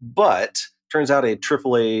 but turns out a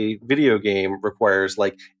AAA video game requires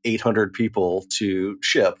like 800 people to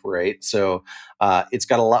ship, right? So it's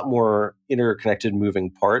got a lot more interconnected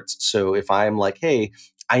moving parts. So if I'm like, hey,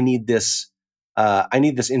 I need this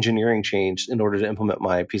engineering change in order to implement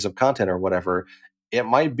my piece of content or whatever, it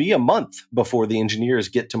might be a month before the engineers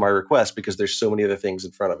get to my request because there's so many other things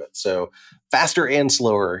in front of it. So faster and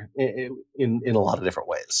slower in a lot of different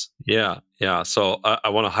ways. Yeah. So I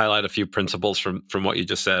want to highlight a few principles from what you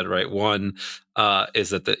just said. Right. One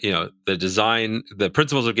is that the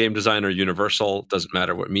principles of game design are universal. Doesn't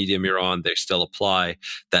matter what medium you're on; they still apply.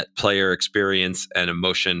 That player experience and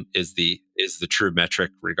emotion is the true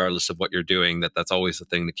metric, regardless of what you're doing. That's always the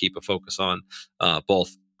thing to keep a focus on.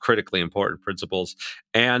 Both critically important principles,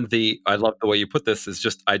 and I love the way you put this. Is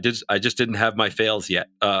just I just didn't have my fails yet.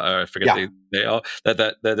 I forget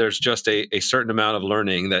that there's just a certain amount of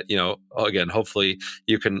learning that again, hopefully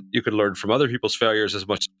you can learn from other people's failures as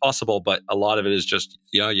much as possible, but a lot of it is just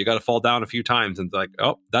you got to fall down a few times and like,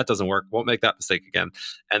 oh, that doesn't work, won't make that mistake again,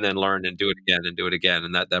 and then learn and do it again and do it again,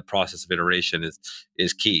 and that process of iteration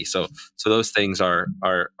is key. So those things are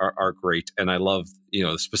great, and I love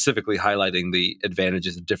specifically highlighting the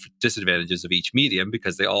advantages and different disadvantages of each medium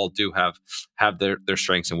because they all do have their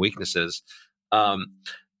strengths and weaknesses.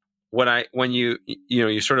 When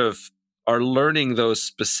you sort of are learning those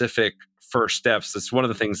specific first steps, that's one of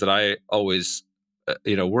the things that I always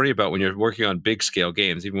worry about when you're working on big scale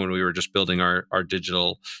games. Even when we were just building our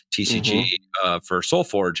digital TCG for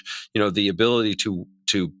SoulForge, the ability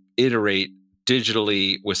to iterate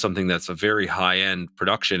digitally with something that's a very high end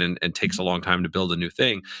production and takes a long time to build a new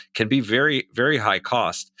thing can be very, very high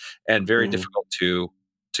cost and very difficult to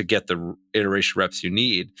get the iteration reps you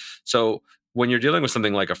need. So when you're dealing with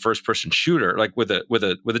something like a first person shooter, like with a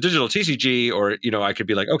digital TCG, or I could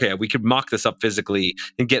be like, okay, we could mock this up physically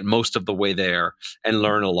and get most of the way there and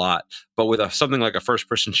learn a lot. But with something like a first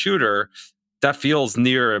person shooter, that feels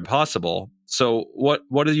near impossible. So what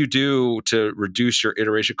do you do to reduce your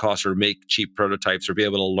iteration costs or make cheap prototypes or be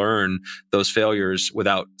able to learn those failures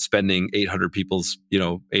without spending 800 people's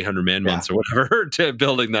 800 man months or whatever to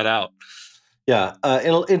building that out? Yeah,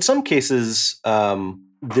 in some cases,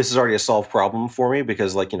 this is already a solved problem for me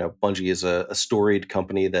because, Bungie is a storied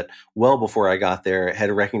company that, well before I got there,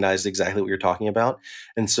 had recognized exactly what you're talking about.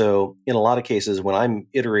 And so, in a lot of cases, when I'm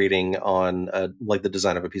iterating on the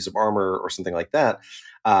design of a piece of armor or something like that,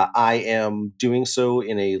 I am doing so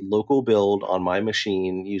in a local build on my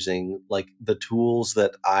machine using the tools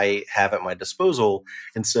that I have at my disposal.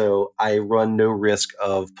 And so I run no risk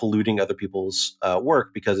of polluting other people's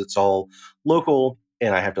work because it's all local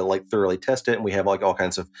and I have to thoroughly test it. And we have all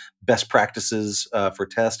kinds of best practices for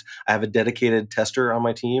test. I have a dedicated tester on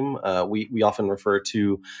my team. We often refer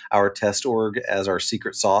to our test org as our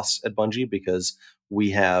secret sauce at Bungie because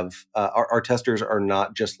we have our testers are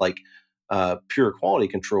not just pure quality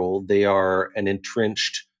control. They are an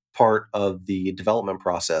entrenched part of the development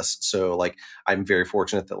process. So I'm very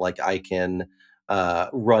fortunate that I can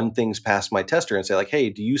run things past my tester and say hey,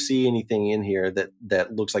 do you see anything in here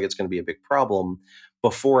that looks like it's going to be a big problem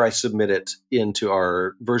before I submit it into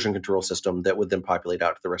our version control system that would then populate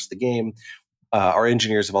out to the rest of the game. Our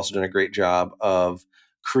engineers have also done a great job of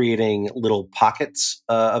creating little pockets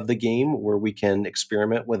of the game where we can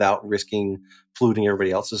experiment without risking polluting everybody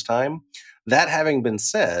else's time. That having been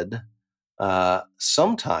said,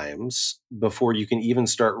 sometimes before you can even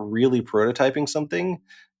start really prototyping something,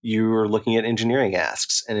 you're looking at engineering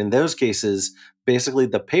asks. And in those cases, basically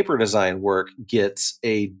the paper design work gets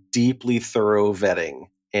a deeply thorough vetting.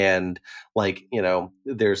 And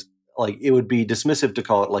there's it would be dismissive to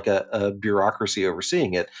call it a bureaucracy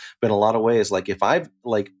overseeing it. But in a lot of ways, if I've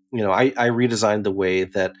I redesigned the way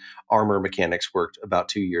that armor mechanics worked about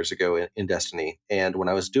 2 years ago in Destiny. And when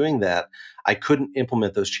I was doing that, I couldn't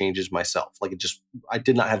implement those changes myself. I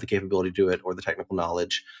did not have the capability to do it or the technical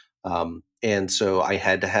knowledge. And so I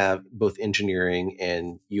had to have both engineering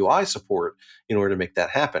and UI support in order to make that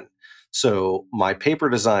happen. So my paper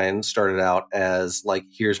design started out as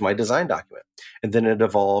here's my design document. And then it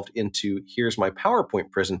evolved into here's my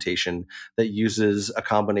PowerPoint presentation that uses a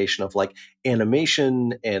combination of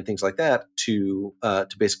animation and things like that to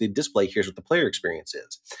basically display here's what the player experience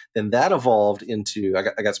is. Then that evolved into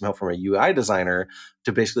I got some help from a UI designer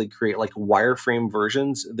to basically create wireframe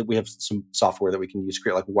versions. That we have some software that we can use to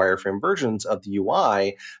create wireframe versions of the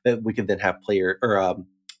UI that we could then have player or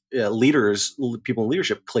leaders, people in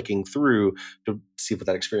leadership clicking through to see what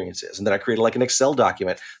that experience is. And then I created an Excel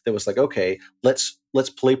document that was okay, let's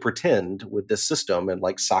play pretend with this system and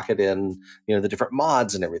socket in, the different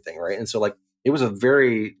mods and everything. Right. And so it was a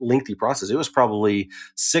very lengthy process. It was probably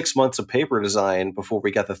 6 months of paper design before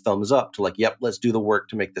we got the thumbs up to like, yep, let's do the work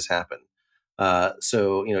to make this happen.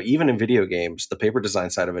 So, even in video games, the paper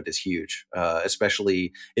design side of it is huge,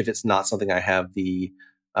 especially if it's not something I have the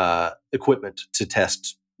equipment to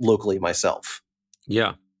test locally myself.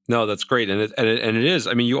 Yeah. No, that's great, and it is.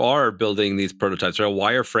 I mean, you are building these prototypes. Right? A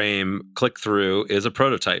wireframe click through is a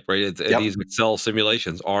prototype, right? These Excel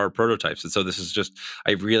simulations are prototypes, and so this is just.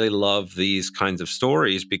 I really love these kinds of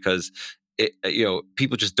stories because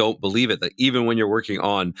people just don't believe it that even when you're working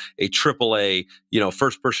on a AAA,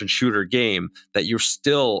 first person shooter game, that you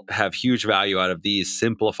still have huge value out of these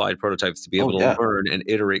simplified prototypes to be able to learn and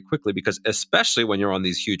iterate quickly, because especially when you're on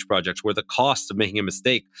these huge projects where the cost of making a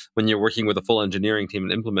mistake when you're working with a full engineering team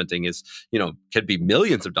and implementing is, could be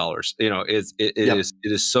millions of dollars. It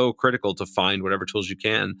is so critical to find whatever tools you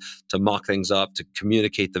can to mock things up, to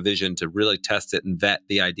communicate the vision, to really test it and vet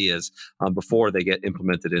the ideas before they get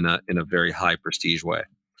implemented in a very high prestige way.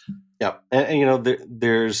 Yeah. And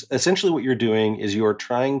there's essentially what you're doing is you're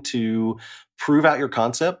trying to prove out your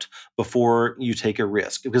concept before you take a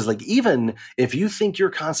risk. Because like, even if you think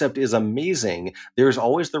your concept is amazing, there's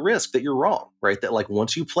always the risk that you're wrong, right? That like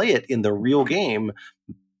once you play it in the real game,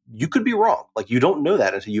 you could be wrong. Like you don't know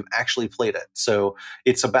that until you've actually played it. So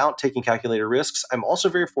it's about taking calculated risks. I'm also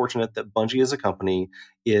very fortunate that Bungie as a company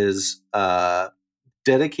is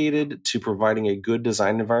dedicated to providing a good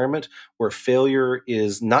design environment where failure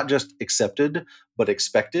is not just accepted, but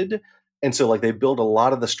expected. And so like they build a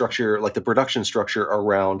lot of the structure, like the production structure,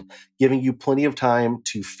 around giving you plenty of time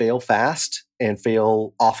to fail fast and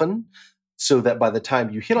fail often, so that by the time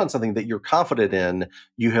you hit on something that you're confident in,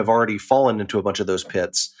 you have already fallen into a bunch of those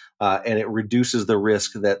pits. And it reduces the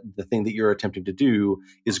risk that the thing that you're attempting to do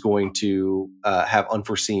is going to have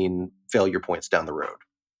unforeseen failure points down the road.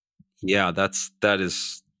 Yeah, that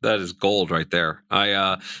is gold right there.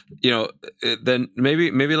 Then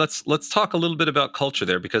maybe let's talk a little bit about culture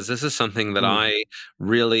there, because this is something that I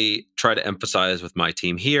really try to emphasize with my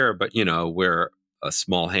team here. But we're a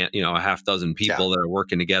small a half dozen people that are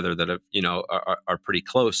working together that are pretty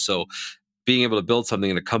close. So being able to build something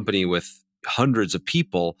in a company with hundreds of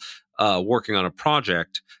people working on a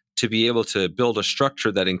project, to be able to build a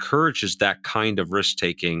structure that encourages that kind of risk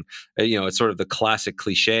taking, it's sort of the classic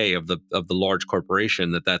cliche of the large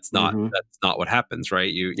corporation that's not what happens,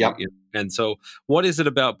 right? And so, what is it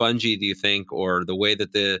about Bungie, do you think, or the way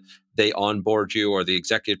that they onboard you, or the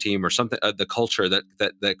executive team, or something, the culture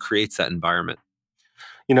that creates that environment?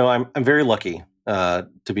 I'm very lucky to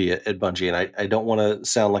be at Bungie, and I don't want to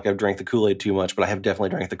sound like I've drank the Kool-Aid too much, but I have definitely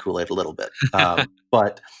drank the Kool-Aid a little bit.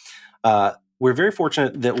 But we're very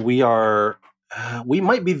fortunate that we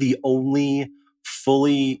might be the only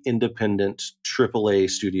fully independent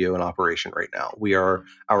AAA studio in operation right now. We are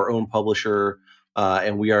our own publisher,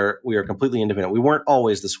 and we are completely independent. We weren't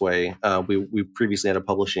always this way. We previously had a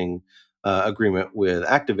publishing agreement with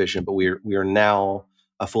Activision, but we are now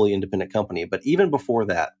a fully independent company. But even before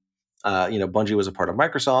that, Bungie was a part of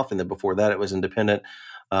Microsoft, and then before that, it was independent.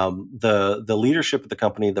 The leadership of the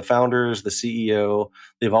company, the founders, the CEO,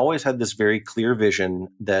 they've always had this very clear vision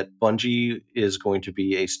that Bungie is going to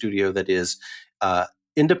be a studio that is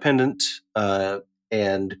independent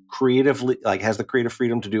and creatively, like, has the creative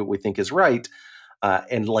freedom to do what we think is right,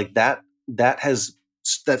 and like that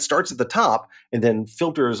starts at the top and then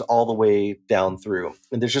filters all the way down through.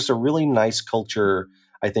 And there's just a really nice culture,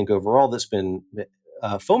 I think, overall that's been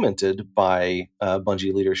fomented by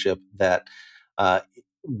Bungie leadership, that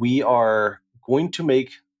we are going to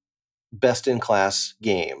make best-in-class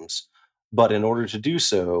games, but in order to do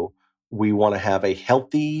so, we want to have a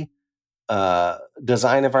healthy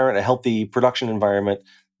design environment, a healthy production environment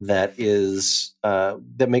that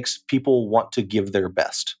makes people want to give their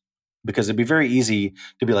best. Because it'd be very easy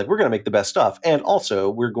to be like, we're going to make the best stuff, and also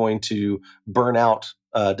we're going to burn out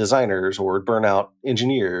designers or burn out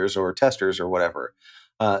engineers or testers or whatever.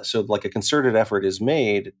 So like a concerted effort is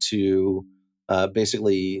made to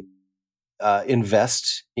basically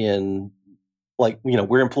invest in, like,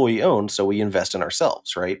 we're employee owned, so we invest in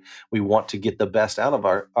ourselves, right? We want to get the best out of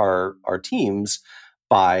our teams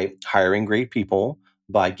by hiring great people,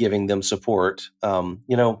 by giving them support.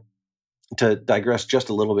 To digress just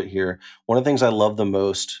a little bit here, one of the things I love the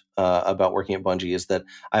most about working at Bungie is that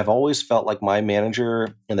I've always felt like my manager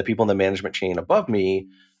and the people in the management chain above me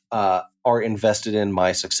are invested in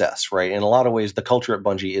my success, right? In a lot of ways, the culture at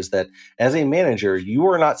Bungie is that as a manager, you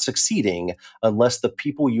are not succeeding unless the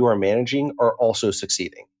people you are managing are also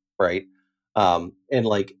succeeding, right? And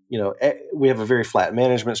like, we have a very flat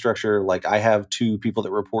management structure. Like, I have two people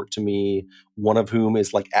that report to me, one of whom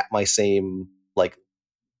is like at my same like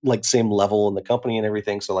like same level in the company and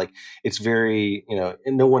everything. So like it's very,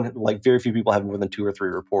 and no one, like very few people have more than 2 or 3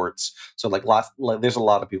 reports. So like there's a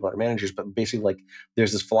lot of people that are managers, but basically like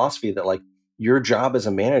there's this philosophy that like your job as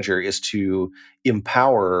a manager is to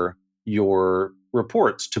empower your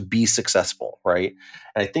reports to be successful, right?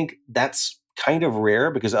 And I think that's kind of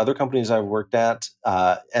rare because other companies I've worked at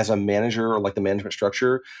as a manager, or like the management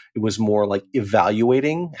structure, it was more like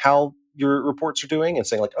evaluating how your reports are doing and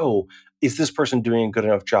saying like, oh, is this person doing a good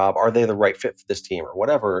enough job? Are they the right fit for this team or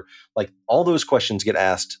whatever? Like all those questions get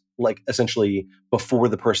asked like essentially before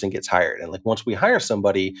the person gets hired. And like once we hire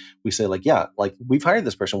somebody, we say like, yeah, like we've hired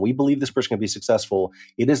this person. We believe this person can be successful.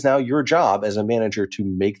 It is now your job as a manager to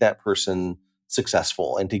make that person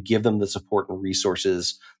successful and to give them the support and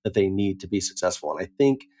resources that they need to be successful. And I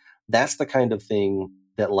think that's the kind of thing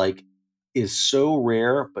that like is so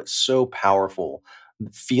rare but so powerful.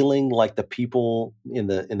 Feeling like the people in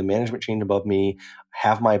the management chain above me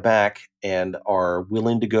have my back and are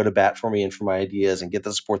willing to go to bat for me and for my ideas and get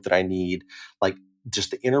the support that I need. Like just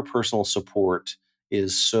the interpersonal support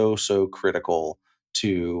is so critical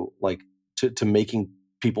to like to making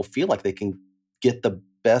people feel like they can get the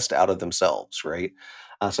best out of themselves, right?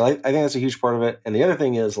 So I think that's a huge part of it. And the other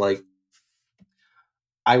thing is like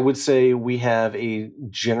I would say we have a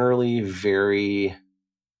generally very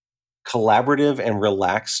collaborative and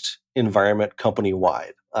relaxed environment company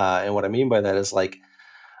wide. And what I mean by that is like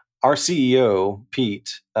our CEO,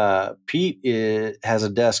 Pete, has a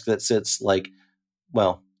desk that sits like,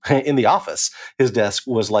 well, in the office. His desk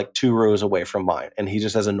was like 2 rows away from mine. And he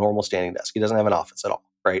just has a normal standing desk. He doesn't have an office at all,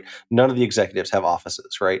 right? None of the executives have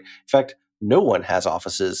offices, right? In fact, no one has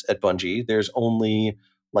offices at Bungie. There's only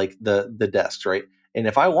like the desks, right? And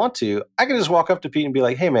if I want to, I can just walk up to Pete and be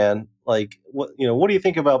like, "Hey, man, like, what do you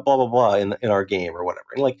think about blah blah blah in our game or whatever?"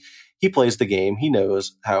 And like, he plays the game, he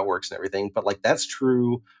knows how it works and everything. But like, that's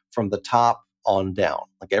true from the top on down.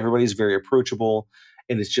 Like, everybody's very approachable,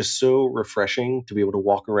 and it's just so refreshing to be able to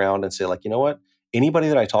walk around and say, like, you know what? Anybody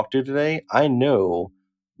that I talk to today, I know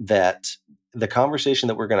that the conversation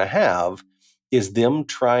that we're going to have is them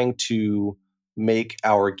trying to make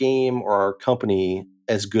our game or our company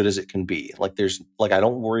as good as it can be. Like there's like, I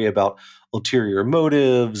don't worry about ulterior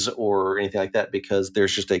motives or anything like that because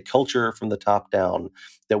there's just a culture from the top down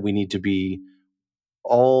that we need to be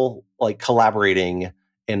all like collaborating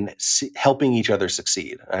and helping each other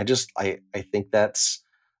succeed. I think that's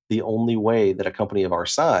the only way that a company of our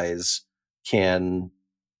size can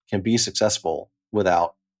be successful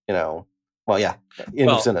without, well, yeah.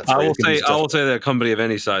 Sentence, I right? will say that a company of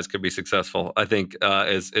any size could be successful. I think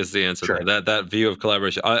is the answer. Sure. That view of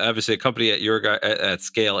collaboration. Obviously, a company at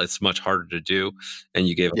scale, it's much harder to do. And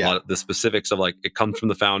you gave a lot of the specifics of like it comes from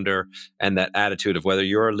the founder and that attitude of whether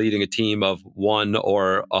you're leading a team of 1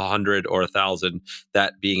 or 100 or 1,000,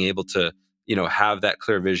 that being able to have that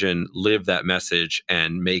clear vision, live that message,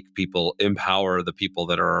 and make people empower the people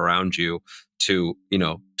that are around you to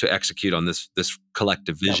execute on this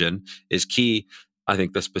collective vision is key. I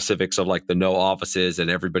think the specifics of like the no offices and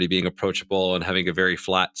everybody being approachable and having a very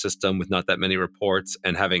flat system with not that many reports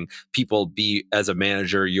and having people be, as a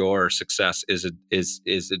manager, your success is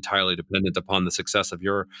entirely dependent upon the success of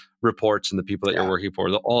your reports and the people that you're working for.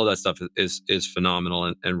 All of that stuff is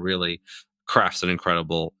phenomenal and really crafts an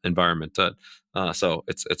incredible environment. So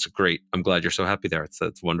it's great. I'm glad you're so happy there.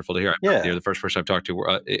 It's wonderful to hear. You're the first person I've talked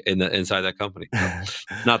to inside that company. So,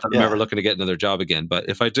 not that I'm ever looking to get another job again, but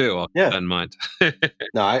if I do, I'll keep that in mind.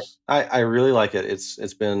 No, I really like it.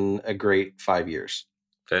 It's been a great 5 years.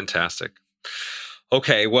 Fantastic.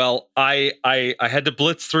 Okay, well, I had to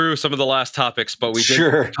blitz through some of the last topics, but we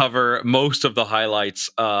did cover most of the highlights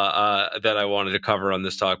that I wanted to cover on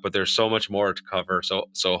this talk. But there's so much more to cover,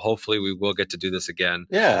 so hopefully we will get to do this again.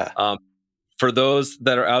 Yeah. For those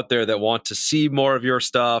that are out there that want to see more of your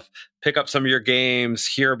stuff, pick up some of your games,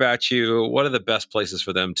 hear about you, what are the best places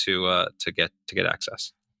for them to get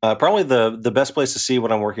access? Probably the best place to see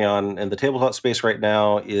what I'm working on in the tabletop space right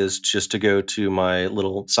now is just to go to my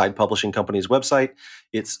little side publishing company's website.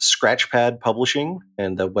 It's Scratchpad Publishing,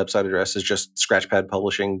 and the website address is just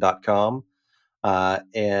scratchpadpublishing.com.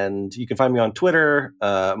 And you can find me on Twitter.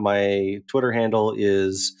 My Twitter handle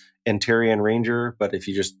is Entarian Ranger, but if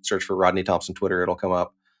you just search for Rodney Thompson Twitter, it'll come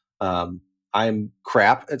up. I'm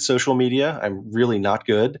crap at social media. I'm really not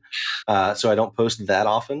good, so I don't post that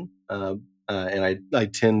often. And I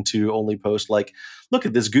tend to only post like, look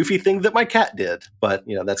at this goofy thing that my cat did. But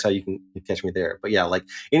that's how you can catch me there. But yeah, like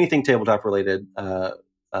anything tabletop related,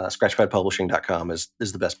 scratchpadpublishing.com is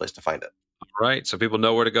the best place to find it. Right. So people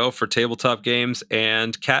know where to go for tabletop games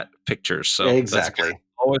and cat pictures. So exactly.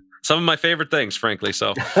 Always some of my favorite things, frankly.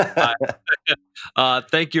 So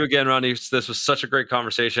thank you again, Ronnie. This was such a great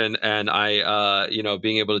conversation. And I,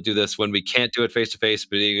 being able to do this when we can't do it face to face,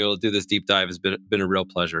 but being able to do this deep dive has been a real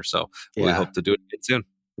pleasure. So we hope to do it again soon.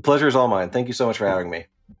 The pleasure is all mine. Thank you so much for having me.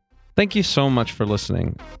 Thank you so much for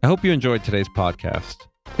listening. I hope you enjoyed today's podcast.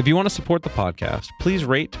 If you want to support the podcast, please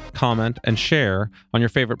rate, comment, and share on your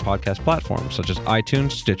favorite podcast platforms, such as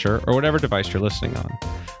iTunes, Stitcher, or whatever device you're listening on.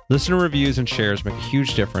 Listener reviews and shares make a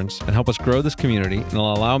huge difference and help us grow this community, and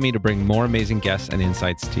will allow me to bring more amazing guests and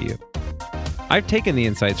insights to you. I've taken the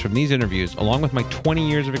insights from these interviews, along with my 20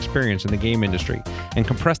 years of experience in the game industry, and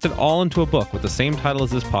compressed it all into a book with the same title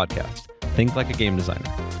as this podcast, Think Like a Game Designer.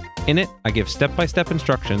 In it, I give step-by-step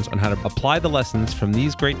instructions on how to apply the lessons from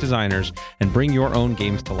these great designers and bring your own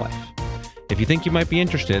games to life. If you think you might be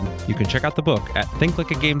interested, you can check out the book at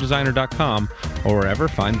thinklikeagamedesigner.com or wherever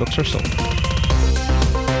fine books are sold.